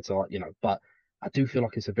compared to but I do feel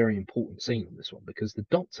like it's a very important scene on this one because the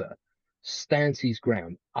Doctor stands his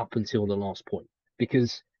ground up until the last point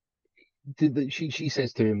because she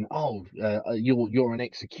says to him, "Oh, you're an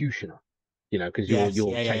executioner, because yes,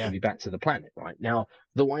 you're yeah, yeah, taking yeah. me back to the planet, right?" Now,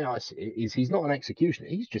 the way I see it is he's not an executioner;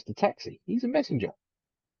 he's just a taxi. He's a messenger.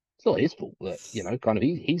 It's not his fault that kind of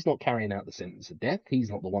he's not carrying out the sentence of death. He's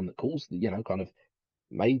not the one that caused the kind of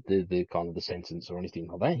made the kind of the sentence or anything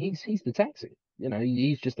like that. He's the taxi.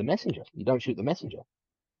 He's just a messenger. You don't shoot the messenger.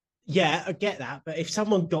 Yeah, I get that. But if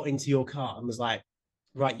someone got into your car and was like,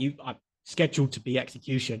 right, I'm scheduled to be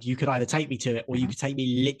executed, you could either take me to it or you Hmm. could take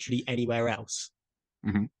me literally anywhere else.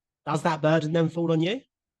 Hmm. Does that burden then fall on you?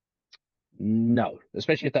 No,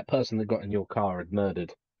 especially if that person that got in your car had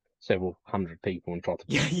murdered several hundred people and tried to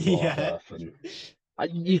Yeah, blow up yeah. Earth, and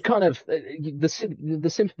you kind of the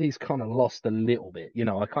sympathy's kind of lost a little bit.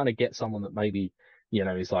 I kind of get someone that maybe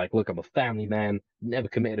is like, look, I'm a family man, never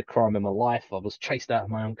committed a crime in my life, I was chased out of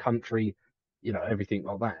my own country, everything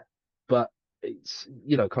like that. But it's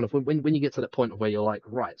kind of when you get to that point of where you're like,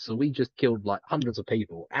 right, so we just killed like hundreds of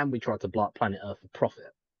people and we tried to blow up planet Earth for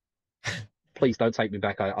profit. Please don't take me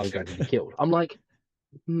back. I'm going to be killed. I'm like,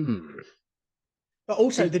 hmm. But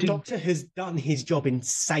also, Do, the do, doctor has done his job in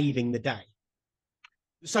saving the day.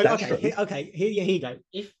 So that's true. okay, here you go.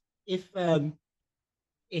 If um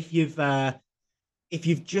if you've uh if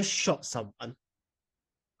you've just shot someone,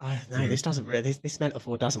 no, Hmm. this doesn't really this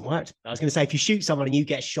metaphor doesn't work. I was going to say if you shoot someone and you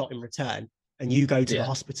get shot in return and you go to the Yeah,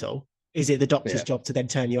 hospital, is it the doctor's yeah. job to then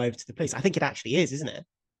turn you over to the police? I think it actually is, isn't it?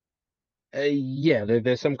 Yeah,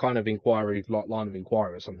 there's some kind of inquiry, like line of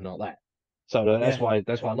inquiry or something like that. So Yeah, that's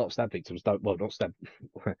why a lot of stab victims don't, well, not stab,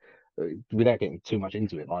 without getting too much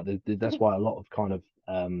into it. Like that's why a lot of kind of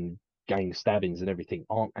gang stabbings and everything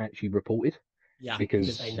aren't actually reported yeah,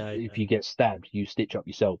 because they because know. if you get stabbed, you stitch up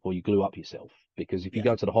yourself or you glue up yourself. Because if you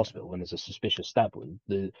Yeah, go to the hospital and there's a suspicious stab wound,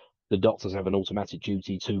 the doctors have an automatic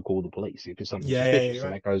duty to call the police if it's something yeah, yeah, suspicious,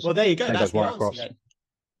 you're and right. Well, there you go. that That's goes the right answer across. then.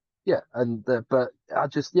 Yeah, and but I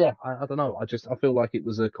don't know. I feel like it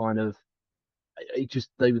was a kind of it just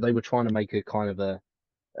they were trying to make a kind of a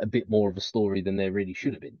bit more of a story than there really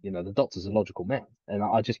should have been. The Doctor's a logical man, and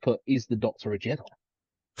I just put, is the Doctor a Jedi?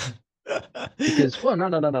 Because, well,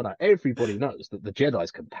 no. Everybody knows that the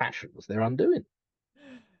Jedi's compassion was their undoing.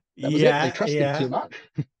 That was it. They Yeah, trusted too yeah. much,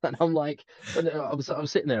 and I'm like, and I was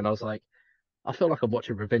sitting there, and I was like, I feel like I'm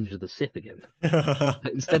watching Revenge of the Sith again.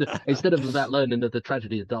 Instead of about learning of the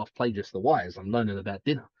tragedy of Darth Plagueis the Wise, I'm learning about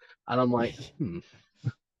dinner, and I'm like,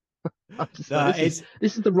 I'm just like, No, this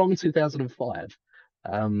is the wrong 2005.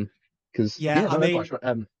 Because yeah. yeah, I no, quite mean, sure.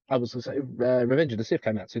 I was gonna say, Revenge of the Sith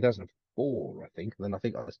came out 2004, I think, and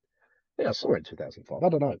then I saw it in 2005. I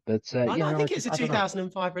don't know, but I know. I no, think it's a I don't know.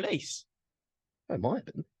 2005 release. It might have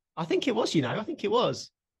been. I think it was. I think it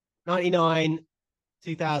was 99,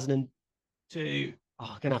 2002. Oh,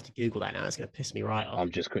 I'm gonna have to Google that now. It's gonna piss me right off.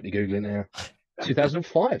 I'm just quickly googling now.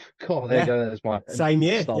 2005. God, there you Yeah, go. There's my same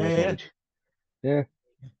year. Star Yeah, Wars yeah. knowledge. Yeah,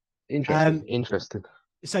 Yeah. interesting. Interesting.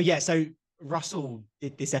 So Russell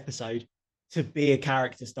did this episode to be a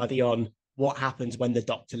character study on what happens when the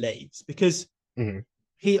Doctor leaves because Hmm.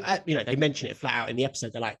 they mention it flat out in the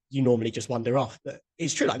episode. They're like, you normally just wander off, but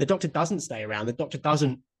it's true. Like the Doctor doesn't stay around. The Doctor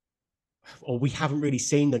doesn't, or we haven't really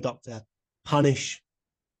seen the Doctor punish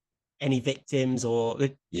any victims or do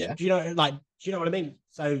Yeah. you know what I mean?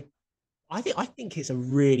 So I think it's a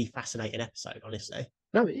really fascinating episode, honestly.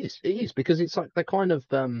 No, it is. It is because it's like the kind of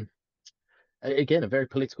again, a very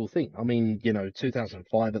political thing. I mean,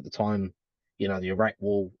 2005 at the time, the Iraq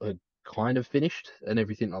War had kind of finished and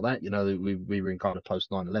everything like that. We were in kind of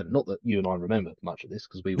post 9/11. Not that you and I remember much of this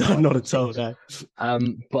because we were No, like not at all. six. No.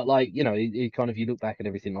 But like, it kind of, you look back at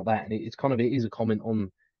everything like that, and it is a comment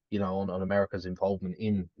on, on America's involvement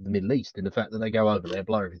in the Middle East, in the fact that they go over there,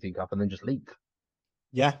 blow everything up, and then just leave.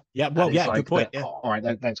 Yeah, yeah. And Well, it's yeah. Good like point. that. Yeah. Oh, all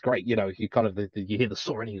right, that's great. You kind of you hear the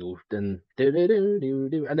soaring eagle, and do do do do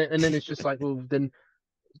do, and then it's just like, well, then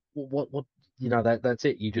what that's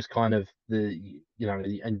it. You just kind of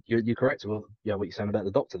and you're correct. Well, what you're saying about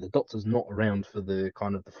the Doctor. The Doctor's not around for the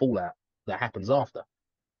kind of the fallout that happens after.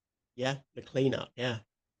 Yeah, the cleanup. Yeah.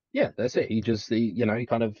 Yeah, that's it. He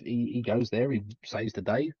kind of he goes there, he saves the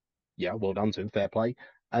day. Yeah, well done to him, fair play.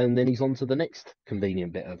 And then he's on to the next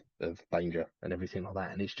convenient bit of danger and everything like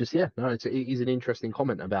that. And it's just, yeah, no, it is an interesting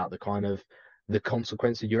comment about the kind of the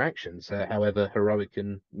consequence of your actions, however heroic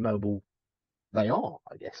and noble they are,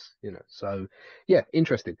 I guess, So, yeah,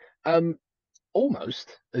 interesting.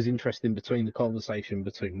 Almost as interesting between the conversation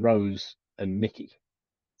between Rose and Mickey,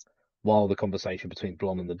 while the conversation between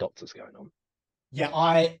Blonde and the Doctor's going on. Yeah,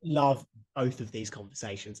 I love both of these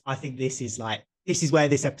conversations. I think this is where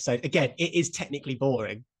this episode, again, it is technically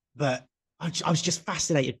boring, but I was just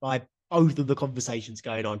fascinated by both of the conversations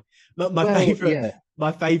going on. Well, yeah.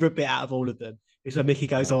 My favorite bit out of all of them is when Mickey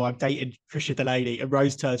goes, "Oh, I'm dating Trisha the lady," and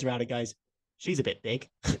Rose turns around and goes, "She's a bit big."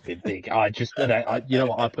 A bit big. You know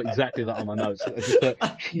what? I put exactly that on my notes. I just put,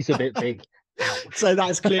 she's a bit big. Ouch. So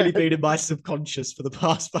that's clearly been in my subconscious for the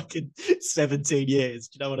past fucking 17 years.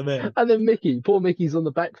 Do you know what I mean? And then poor Mickey's on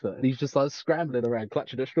the back foot, and he's just like scrambling around,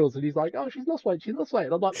 clutching at straws, and he's like, "Oh, she's lost weight, she's lost weight."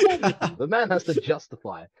 And I'm like, "Poor Mickey." The man has to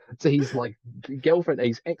justify it. So he's like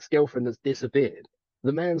his ex-girlfriend that's disappeared.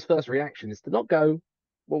 The man's first reaction is to not go,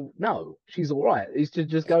 "Well, no, she's all right." He's to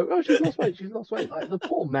just go, "Oh, she's lost weight, she's lost weight." Like the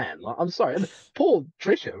poor man. Like, I'm sorry, and poor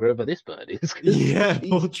Trisha, whoever this bird is. Yeah,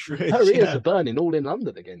 poor Trish. Her ears are burning all in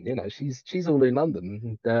London again. She's all in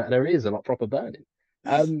London, and her ears are not proper burning.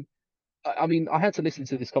 I mean, I had to listen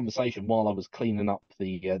to this conversation while I was cleaning up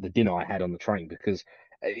the dinner I had on the train because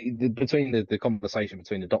between the conversation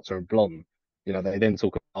between the Doctor and Blonde, they then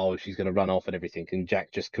talk about, oh, she's going to run off and everything, and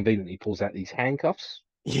Jack just conveniently pulls out these handcuffs.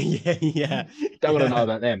 Yeah. Don't want to know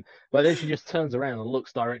about them. But then she just turns around and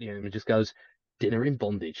looks directly at him and just goes, "Dinner in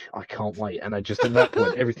bondage. I can't wait." And I just, at that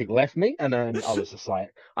point, everything left me. And then I was just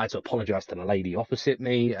like, I had to apologize to the lady opposite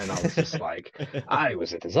me. And I was just like, it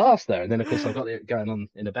was a disaster. And then, of course, I've got it going on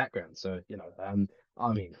in the background. So,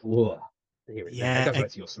 I mean, whoa, that Yeah. goes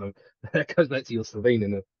back to that goes back to your Slovene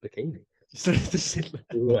in a bikini.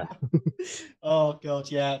 Oh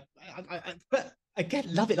God, yeah. But again,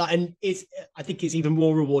 love it. Like, and I think it's even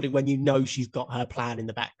more rewarding when you know she's got her plan in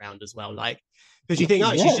the background as well. Like, because you think,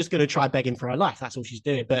 oh, she's just going to try begging for her life. That's all she's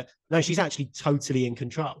doing. But no, she's actually totally in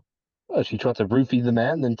control. Well, she tried to roofie the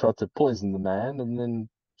man, then tried to poison the man, and then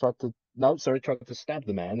tried to stab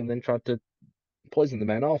the man, and then tried to poison the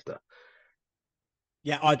man after.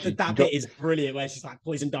 Yeah, that bit is brilliant where she's like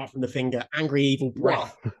poison dart from the finger, angry evil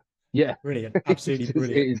breath. Wow. Yeah, brilliant, absolutely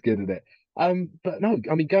brilliant. It is good at it. But no,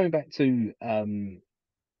 I mean going back to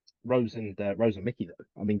Rose and Mickey though.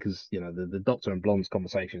 I mean, because the Doctor and Blonde's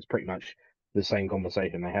conversation is pretty much the same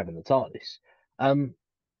conversation they have in the TARDIS.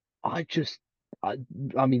 I just, I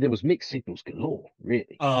mean, there was mixed signals galore,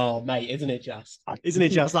 really. Oh, mate, isn't it just? Isn't it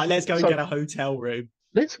just like, let's go and get a hotel room?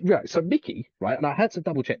 So Mickey, right, and I had to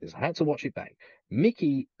double check this. I had to watch it back.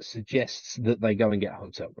 Mickey suggests that they go and get a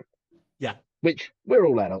hotel room. Yeah. Which we're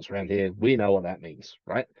all adults around here. We know what that means,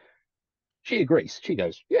 right? She agrees. She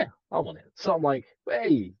goes, "Yeah, I want it." So I'm like,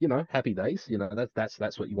 "Hey, happy days.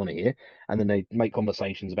 That's what you want to hear." And then they make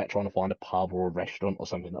conversations about trying to find a pub or a restaurant or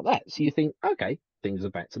something like that. So you think, okay, things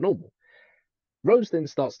are back to normal. Rose then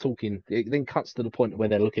starts talking. It then cuts to the point where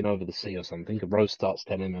they're looking over the sea or something. And Rose starts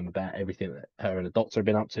telling them about everything that her and the Doctor have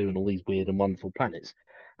been up to and all these weird and wonderful planets.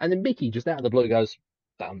 And then Mickey just out of the blue goes,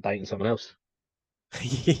 "I'm dating someone else."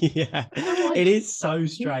 Yeah, Like, it is so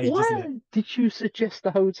strange, isn't it? Did you suggest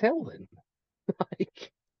the hotel then?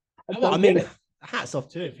 Like, I mean, hats off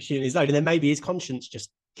to him for shooting his load, and then maybe his conscience just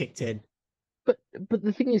kicked in. But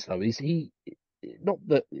the thing is though, is he not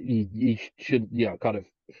that he should kind of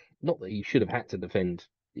not that he should have had to defend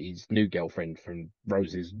his new girlfriend from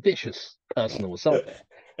Rose's vicious personal assault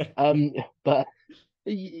there. But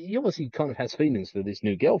he obviously kind of has feelings for this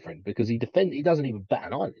new girlfriend because he doesn't even bat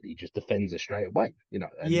an eyelid. He just defends her straight away, And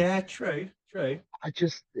yeah, true. I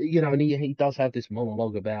just, and he does have this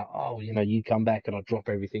monologue about, oh, you come back and I drop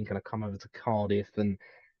everything and I come over to Cardiff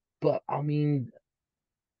but I mean,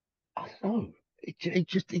 I don't know.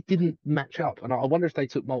 It didn't match up, and I wonder if they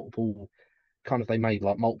took they made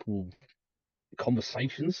like multiple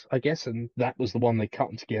conversations, I guess, and that was the one they cut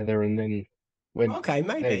them together and then went, okay,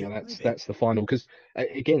 maybe, there you go, that's the final. Because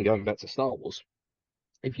again, going back to Star Wars,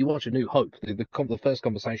 if you watch A New Hope, the first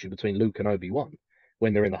conversation between Luke and Obi-Wan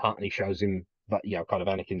when they're in the hut and he shows him that kind of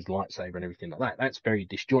Anakin's lightsaber and everything like that, that's very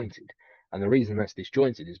disjointed. And the reason that's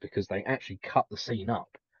disjointed is because they actually cut the scene up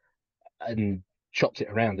and chopped it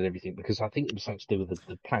around and everything because I think it was something to do with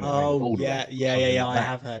the planet around the Oh, ball yeah, or yeah, yeah, something yeah. like I that.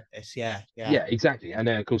 have heard this. Yeah, yeah. Yeah, exactly. And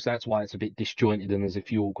of course, that's why it's a bit disjointed and there's a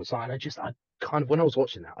few awkward sides. I kind of, when I was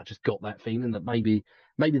watching that, I just got that feeling that maybe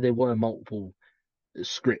there were multiple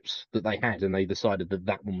scripts that they had and they decided that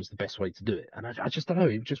that one was the best way to do it. And I just don't know.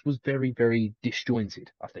 It just was very, very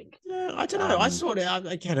disjointed, I think. Yeah, I don't know. I Um, saw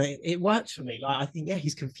it again. It works for me. Like I think, yeah,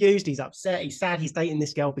 he's confused. He's upset. He's sad. He's dating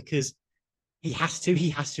this girl because he has to.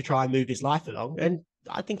 He has to try and move his life along. And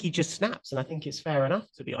I think he just snaps. And I think it's fair enough,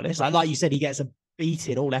 to be honest. Like you said, he gets a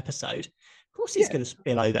beating all episode. Of course, he's yeah, going to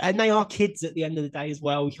spill over. And they are kids at the end of the day as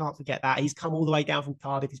well. We can't forget that. He's come all the way down from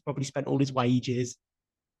Cardiff. He's probably spent all his wages.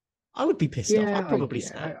 I would be pissed off. yeah, I'd probably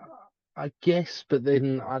snap. I guess, but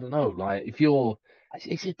then I don't know. Like if you're,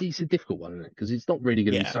 it's a difficult one, isn't it? Because it's not really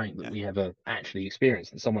going to be Yeah, something that yeah, we ever actually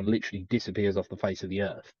experienced. That someone literally disappears off the face of the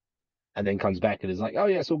earth and then comes back and is like, oh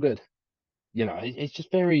yeah, it's all good. It's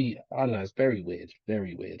just very, I don't know, it's very weird,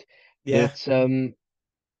 very weird. yeah, But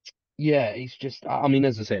yeah, it's just, I mean,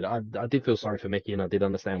 as I said, I did feel sorry for Mickey and I did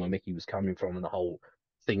understand where Mickey was coming from and the whole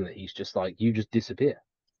thing that he's just like, you just disappear.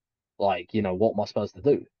 Like, what am I supposed to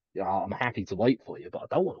do? I'm happy to wait for you, but I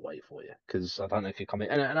don't want to wait for you because I don't know if you're coming.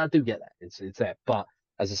 And I do get that. It's there. But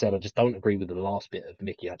as I said, I just don't agree with the last bit of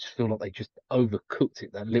Mickey. I just feel like they just overcooked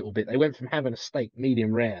it that little bit. They went from having a steak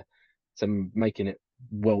medium rare to making it,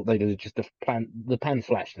 well, they did just the pan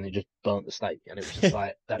flashed and they just burnt the steak. And it was just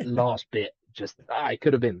like that last bit, just, it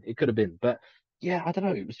could have been. It could have been. But yeah, I don't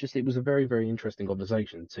know. It was a very, very interesting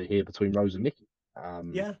conversation to hear between Rose and Mickey.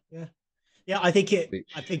 yeah, yeah. Yeah, I think it. Which,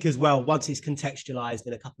 I think as well. Once it's contextualized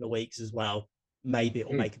in a couple of weeks as well, maybe it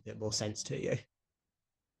will hmm. make a bit more sense to you.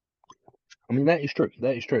 I mean, that is true.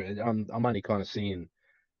 That is true. I'm only kind of seeing,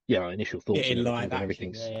 initial It thoughts and in everything, live but action. Yeah,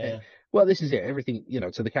 everything's, yeah, well, this is it. Everything,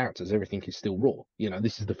 to the characters, everything is still raw.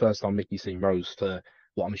 This is the first time Mickey's seen Rose for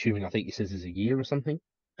what I'm assuming, I think he says is a year or something.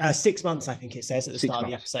 6 months, I think it says at the Six start of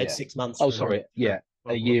the months. episode. Yeah. 6 months Oh, from sorry. Yeah. A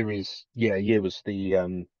World War. year is, a year was the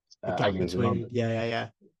The gap aliens in between. London. Yeah, yeah, yeah.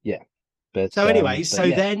 Yeah. So anyway, But so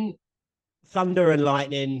yeah, then thunder and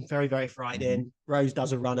lightning, very, very hmm. frightening. Rose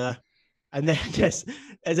does a runner, and then there's a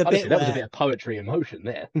Honestly, bit that was a where. bit of poetry in motion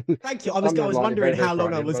there. Thank you. I was Thunder I and was lightning, wondering very, very how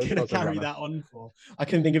long I frightening. was Rose going to does a carry runner. that on for. I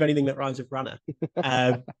couldn't think of anything that rhymes with runner.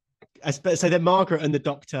 Um, so then Margaret and the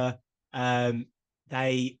doctor,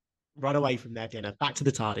 they run away from their dinner back to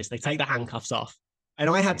the TARDIS. They take the handcuffs off. And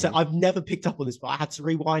Hmm. I've never picked up on this, but I had to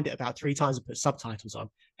rewind it about 3 times and put subtitles on.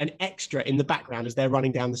 An extra in the background as they're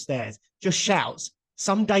running down the stairs just shouts,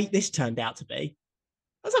 "Some date this turned out to be."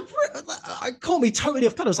 I was like, I caught me totally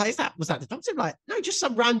off guard. I was like, was that the doctor? I'm like, no, just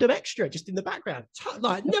some random extra just in the background.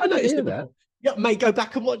 Like, never I didn't noticed hear it that. before. Yeah, mate, go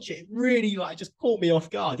back and watch it. It really just caught me off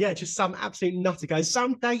guard. Yeah, just some absolute nutter goes,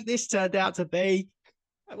 some date this turned out to be.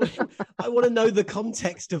 I want to know the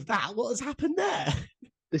context of that. What has happened there?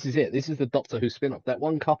 This is it. This is the Doctor Who spin-off. That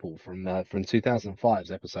one couple from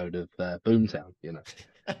 2005's episode of Boomtown.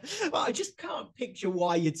 Well, I just can't picture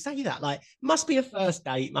why you'd say that. Like, must be a first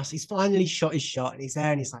date. He's finally shot his shot and he's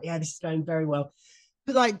there and he's like, yeah, this is going very well.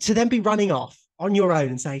 But like to then be running off on your own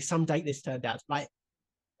and say, some date this turned out, like,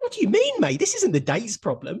 what do you mean, mate? This isn't the date's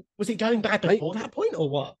problem. Was it going bad before that point or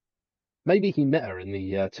what? Maybe he met her in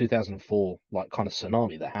the 2004 like kind of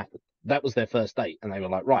tsunami that happened. That was their first date, and they were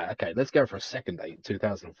like, right, okay, let's go for a second date in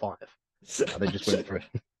 2005. And they just went for it.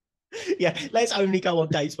 Yeah, let's only go on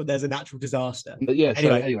dates when there's a natural disaster. But yeah, so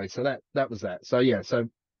Anyway, anyway, so that was that. So yeah, so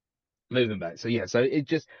moving back. So yeah, so it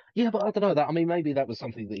just but I don't know that. I mean, maybe that was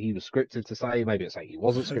something that he was scripted to say. Maybe it's like he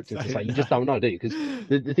wasn't I scripted to say. don't You just know. don't know, do you? Because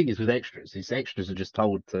the thing is with extras, these extras are just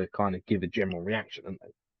told to kind of give a general reaction, aren't they?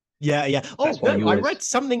 Yeah, yeah. Oh, That's why no, you I always, read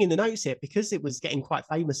something in the notes here because it was getting quite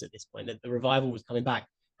famous at this point that the revival was coming back.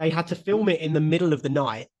 They had to film it in the middle of the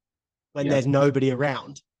night when yeah, there's nobody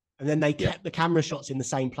around. And then they yeah, kept the camera shots in the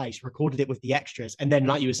same place, recorded it with the extras. And then,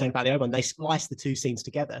 like you were saying about the other one, they spliced the two scenes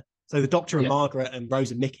together. So the Doctor and yeah, Margaret and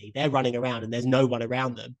Rose and Mickey, they're running around and there's no one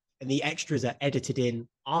around them. And the extras are edited in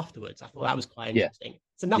afterwards. I thought that was quite yeah, interesting.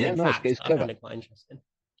 So nothing No, facts, it's but I clever. found it quite interesting.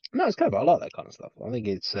 No, it's clever. I like that kind of stuff. I think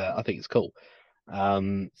it's cool.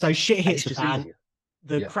 So shit And hits it's the just fan. easier.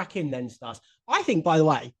 The Yeah. Kraken then starts. I think, by the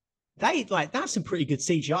way, they like that's some pretty good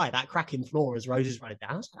CGI. That Kraken floor as Rose is running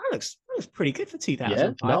down. That looks pretty good for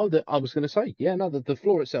Yeah, 2005. no, that I was going to say, no, the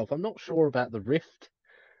floor itself. I'm not sure about the rift.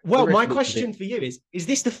 The Well, my rift looks a bit. question for you is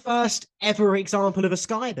this the first ever example of a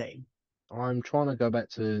sky beam? I'm trying to go back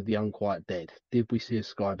to the Unquiet Dead. Did we see a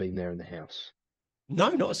sky beam there in the house? No,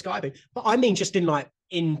 not a sky beam. But I mean just in like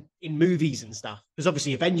in movies and stuff. Because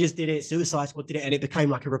obviously Avengers did it, Suicide Squad did it, and it became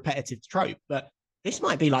like a repetitive trope. But this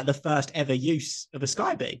might be like the first ever use of a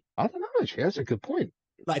sky beam. I don't know. Actually, that's a good point.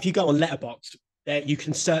 Like if you go on Letterboxd, that you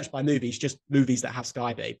can search by movies, just movies that have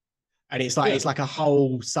Skybeam. And Yeah. it's like a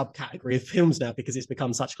whole subcategory of films now because it's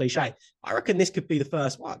become such cliche. I reckon this could be the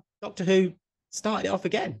first one. Doctor Who started it off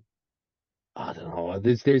again. I don't know.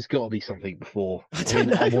 There's got to be something before. I don't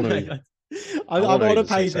know, I want mate. to. I'm want to on a even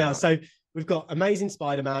say page now. so. So we've got Amazing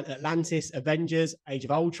Spider-Man, Atlantis, Avengers, Age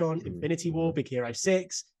of Ultron, Mm. Infinity War, Big Hero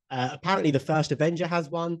 6. Apparently the first Avenger has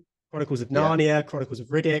one. Chronicles of Yeah. Narnia, Chronicles of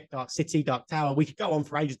Riddick, Dark City, Dark Tower. We could go on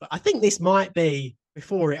for ages, but I think this might be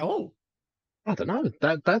before it all. I don't know.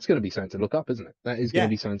 That's going to be something to look up, isn't it? That is going Yeah. to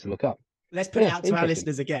be something to look up. Let's put it Yeah, out to our interesting.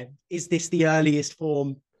 listeners again. Is this the earliest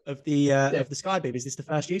form of the Yeah. Skybeam? Is this the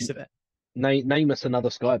first use of it? Name us another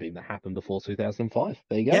Skybeam that happened before 2005.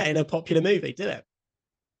 There you go. Yeah, in a popular movie, do it.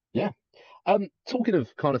 Yeah. Talking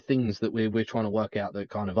of kind of things that we're trying to work out that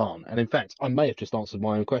kind of aren't, and in fact, I may have just answered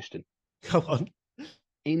my own question. Go on.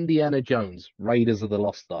 Indiana Jones, Raiders of the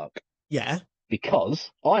Lost Ark. Yeah.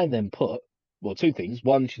 Because I then put, well, two things.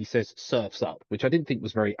 One, she says surfs up, which I didn't think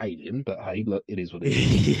was very alien, but hey, look, it is what it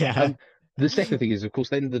is. Yeah. The second thing is, of course,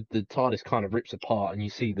 then the TARDIS kind of rips apart and you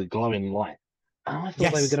see the glowing light. And I thought they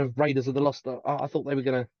were Yes. going to Raiders of the Lost Ark. I thought they were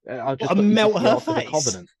going to. I just What, put, is this melt the her Ark of the face?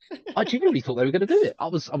 Covenant. I genuinely thought they were going to do it. I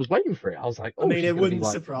was waiting for it. I was like, oh, I mean, she's it gonna be wouldn't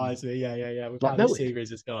like, surprise me. Yeah. With like how the melted.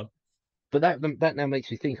 series has gone. But that now makes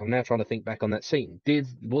me think. I'm now trying to think back on that scene.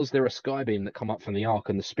 Was there a skybeam that come up from the Ark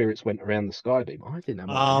and the spirits went around the skybeam? I think that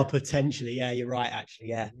might Oh, have been it. potentially. Yeah, you're right, actually.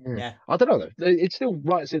 Yeah. I don't know though. It still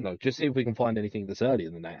writes in though. Just see if we can find anything that's earlier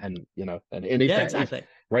than that, and and if Yeah, that exactly. if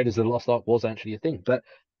Raiders of the Lost Ark was actually a thing, but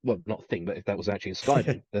well, not a thing, but if that was actually a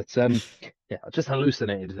skybeam, but yeah, I just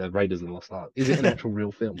hallucinated Raiders of the Lost Ark. Is it an actual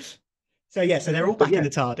real film? So they're all But back in the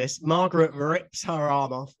TARDIS. Margaret rips her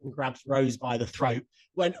arm off and grabs Rose by the throat.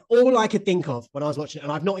 When all I could think of when I was watching it,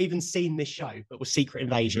 and I've not even seen this show, but was Secret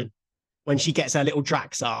Invasion, when she gets her little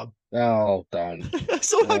Drax arm. Oh, don't.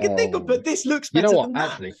 That's all I could think of. But this looks You better know what? than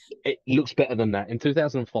that. Actually, it looks better than that. In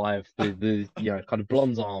 2005, the kind of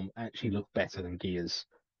blonde arm actually looked better than Gear's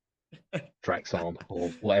Drax arm or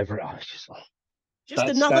whatever. It's just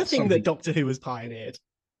another thing something that Doctor Who has pioneered.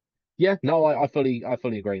 Yeah, no, I fully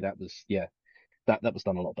agree. That was that was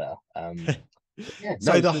done a lot better. Yeah.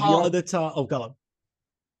 So no, the heart of the TARDIS. Oh, go on.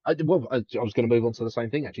 I was going to move on to the same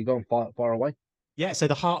thing. Actually, go on far away. Yeah, so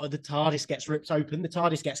the heart of the TARDIS gets ripped open. The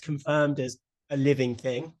TARDIS gets confirmed as a living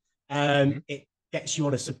thing. It gets you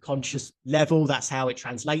on a subconscious level. That's how it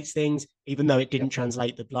translates things, even though it didn't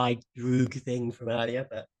translate the blind Droog thing from earlier,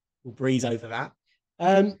 but we'll breeze over that.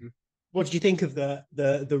 What did you think of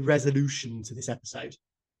the resolution to this episode?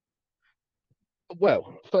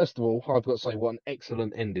 Well, first of all, I've got to say what an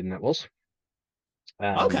excellent ending that was.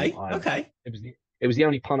 Okay. It was the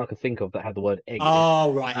only pun I could think of that had the word egg.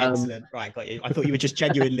 Oh, right, excellent. Right, got you. I thought you were just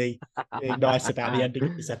genuinely being nice about the ending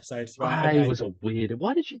of this episode. Right, okay. I was a weird.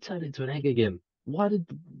 Why did she turn into an egg again? Why did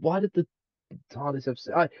the TARDIS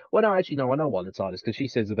episode? Well, no, actually, no, I know why the TARDIS, because she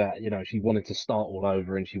says about she wanted to start all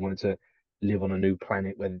over and she wanted to live on a new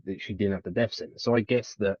planet where she didn't have the death sentence. So I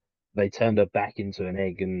guess that they turned her back into an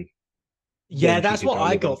egg and. Yeah, that's what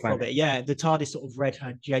I got from it. Yeah, the TARDIS sort of read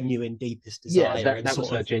her genuine, deepest desire. Yeah, that was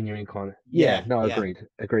her genuine kind of. Yeah, no, agreed.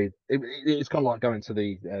 It's kind of like going to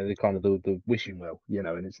the kind of the wishing well,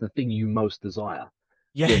 and it's the thing you most desire.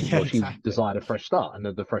 Yeah, well, she exactly. desired a fresh start, and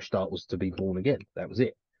the fresh start was to be born again. That was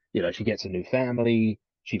it. She gets a new family.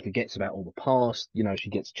 She forgets about all the past. She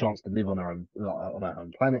gets a chance to live on her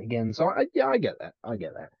own planet again. So I get that. I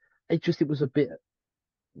get that. It was a bit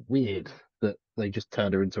weird that they just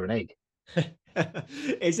turned her into an egg.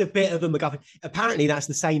 It's a bit of a MacGuffin. Apparently, that's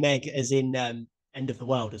the same egg as in End of the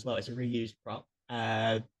World as well. It's a reused prop.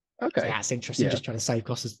 Okay, so that's interesting. Just trying to save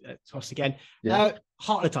costs again. Heart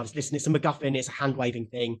of the TARDIS. Listen, it's a MacGuffin. It's a hand waving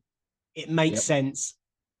thing. It makes sense.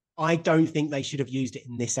 I don't think they should have used it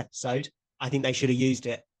in this episode. I think they should have used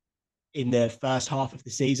it in the first half of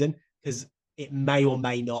the season because it may or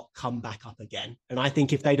may not come back up again. And I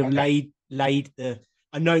think if they'd have laid the.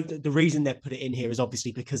 I know that the reason they put it in here is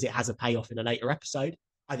obviously because it has a payoff in a later episode.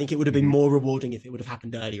 I think it would have been more rewarding if it would have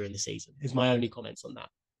happened earlier in the season. Is my only comments on that.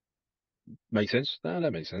 Makes sense. No,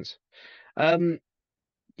 that makes sense.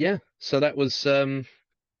 Yeah. So that was.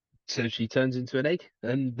 So she turns into an egg,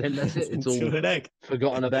 and then that's it. It's all an egg.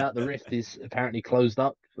 Forgotten about. The rift is apparently closed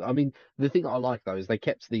up. I mean, the thing I like though is they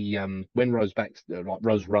kept the when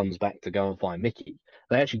Rose runs back to go and find Mickey.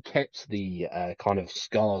 They actually kept the kind of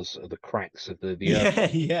scars of the cracks of the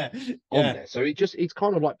earth on there. So it's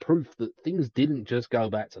kind of like proof that things didn't just go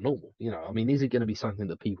back to normal. I mean, is it going to be something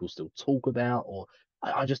that people still talk about, or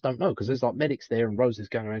I just don't know because there's like medics there, and Rose is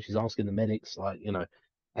going around. She's asking the medics like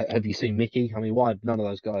have you seen Mickey? I mean, why none of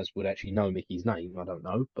those guys would actually know Mickey's name? I don't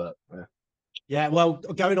know, but Yeah, well,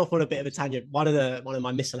 going off on a bit of a tangent, one of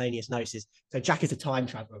my miscellaneous notes is so Jack is a time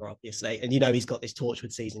traveler, obviously, and he's got this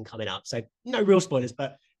Torchwood season coming up. So no real spoilers,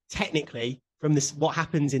 but technically, from this, what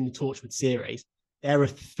happens in the Torchwood series, there are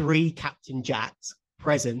 3 Captain Jacks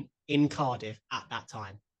present in Cardiff at that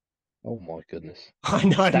time. Oh my goodness. I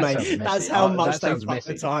know, That mate. sounds That's messy. how much That they sounds fucked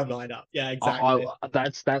the messy. timeline up. Yeah, exactly.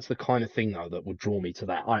 That's the kind of thing though that would draw me to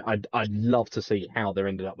that. I'd love to see how they're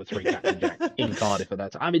ended up with 3 Captain Jacks in Cardiff at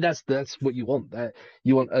that time. I mean, that's what you want.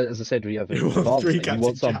 You want, as I said, You for want Father's 3 Day, you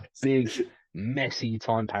want Captain some Jacks. big, messy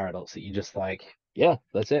time paradox that you just like, yeah,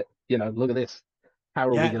 that's it. Look at this. How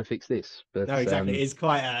are we Yeah, going to fix this? But no, exactly. It's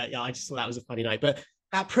quite yeah, I just thought that was a funny note. But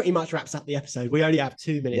that pretty much wraps up the episode. We only have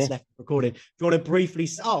 2 minutes yeah. left of recording. Do you want to briefly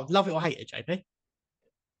love it or hate it, JP?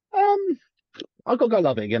 I've got to go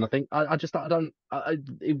love it again. I think I don't.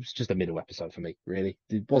 It was just a middle episode for me, really.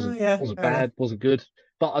 It Oh yeah, wasn't fair enough. bad, wasn't good,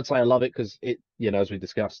 but I'd say I love it because it, as we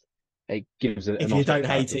discussed, it gives a If you nice bit of don't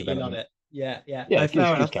hate character it, you love development. it. Yeah, yeah. Yeah, No, it gives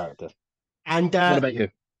fair enough. character. And What about you?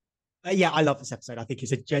 yeah, I love this episode. I think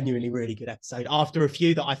it's a genuinely really good episode. After a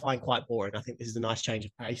few that I find quite boring, I think this is a nice change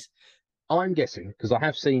of pace. I'm guessing because I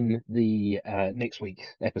have seen the next week's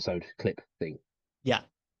episode clip thing. Yeah.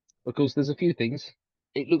 Because there's a few things.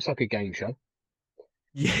 It looks like a game show.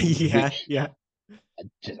 Yeah, yeah, Which yeah.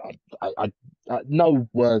 just, no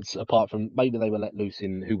words apart from maybe they were let loose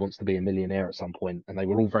in Who Wants to Be a Millionaire at some point, and they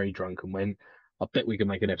were all very drunk and went, I bet we can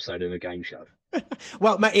make an episode in a game show.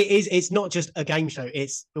 Well, mate, it's not just a game show.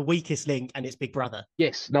 It's the weakest link, and it's Big Brother.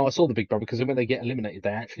 Yes, no, I saw the Big Brother because when they get eliminated,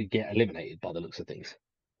 they actually get eliminated by the looks of things.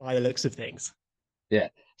 By the looks of things. Yeah,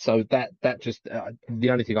 so that just the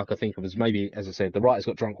only thing I could think of is maybe, as I said, the writers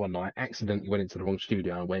got drunk one night, accidentally went into the wrong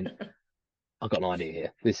studio and went, I've got an idea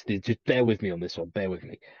here. This just bear with me on this one. Bear with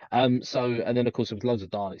me. So and then of course there was loads of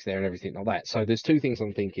Daleks there and everything like that. So there's 2 things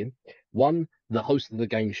I'm thinking. One, the host of the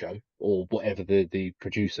game show or whatever the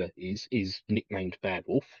producer is nicknamed Bad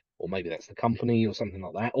Wolf, or maybe that's the company or something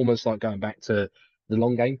like that. Almost like going back to the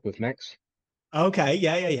long game with Max. Okay,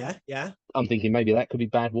 yeah. I'm thinking maybe that could be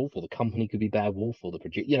Bad Wolf, or the company could be Bad Wolf, or the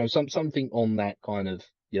producer, something on that kind of,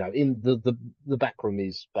 in the back room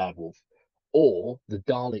is Bad Wolf, or the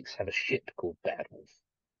Daleks have a ship called Bad Wolf.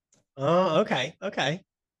 Oh, okay.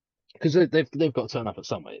 Because they've got to turn up at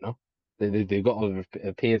somewhere, they've got to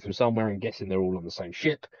appear from somewhere. I'm guessing they're all on the same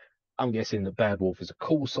ship. I'm guessing that Bad Wolf is a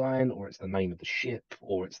call sign, or it's the name of the ship,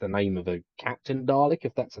 or it's the name of a Captain Dalek,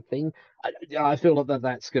 if that's a thing. I feel like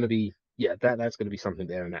that's going to be that's going to be something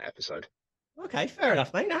there in that episode. Okay, fair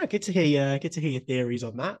enough, mate. No, good to hear your theories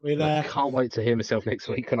on that. We'll, I can't wait to hear myself next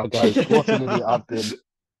week, and I'll go, what an idiot I've been.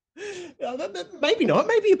 Maybe not.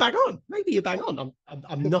 Maybe you're bang on.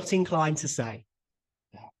 I'm not inclined to say.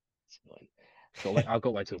 I've got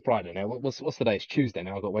to wait till Friday now. What's the day? It's Tuesday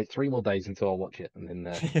now. I've got to wait 3 more days until I watch it, and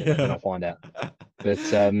then I'll find out. But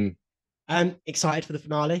excited for the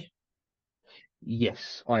finale?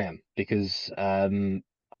 Yes, I am, because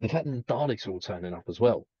the fact that the Daleks are all turning up as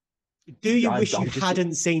well. Do you wish you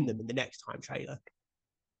hadn't seen them in the next time trailer?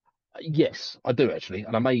 Yes, I do actually,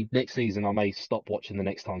 and next season I may stop watching the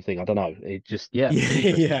next time thing. I don't know. It just yeah.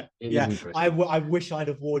 I wish I'd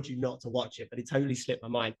have warned you not to watch it, but it totally slipped my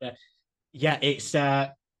mind. But yeah, it's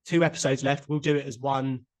 2 episodes left. We'll do it as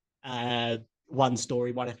one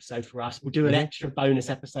story, 1 episode for us. We'll do an extra bonus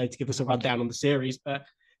episode to give us a rundown on the series. But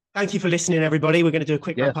thank you for listening, everybody. We're going to do a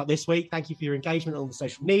quick wrap up this week. Thank you for your engagement on the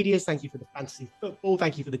social medias. Thank you for the fantasy football.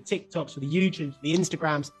 Thank you for the TikToks, for the YouTubes, for the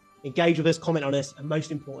Instagrams. Engage with us, comment on us, and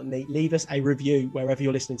most importantly, leave us a review wherever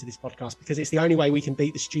you're listening to this podcast, because it's the only way we can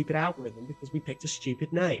beat the stupid algorithm, because we picked a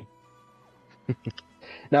stupid name.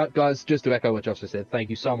 Now, guys, just to echo what Josh has said,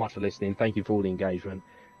 thank you so much for listening. Thank you for all the engagement.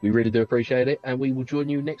 We really do appreciate it, and we will join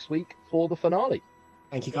you next week for the finale.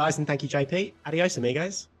 Thank you, guys, and thank you, JP. Adios,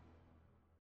 amigos.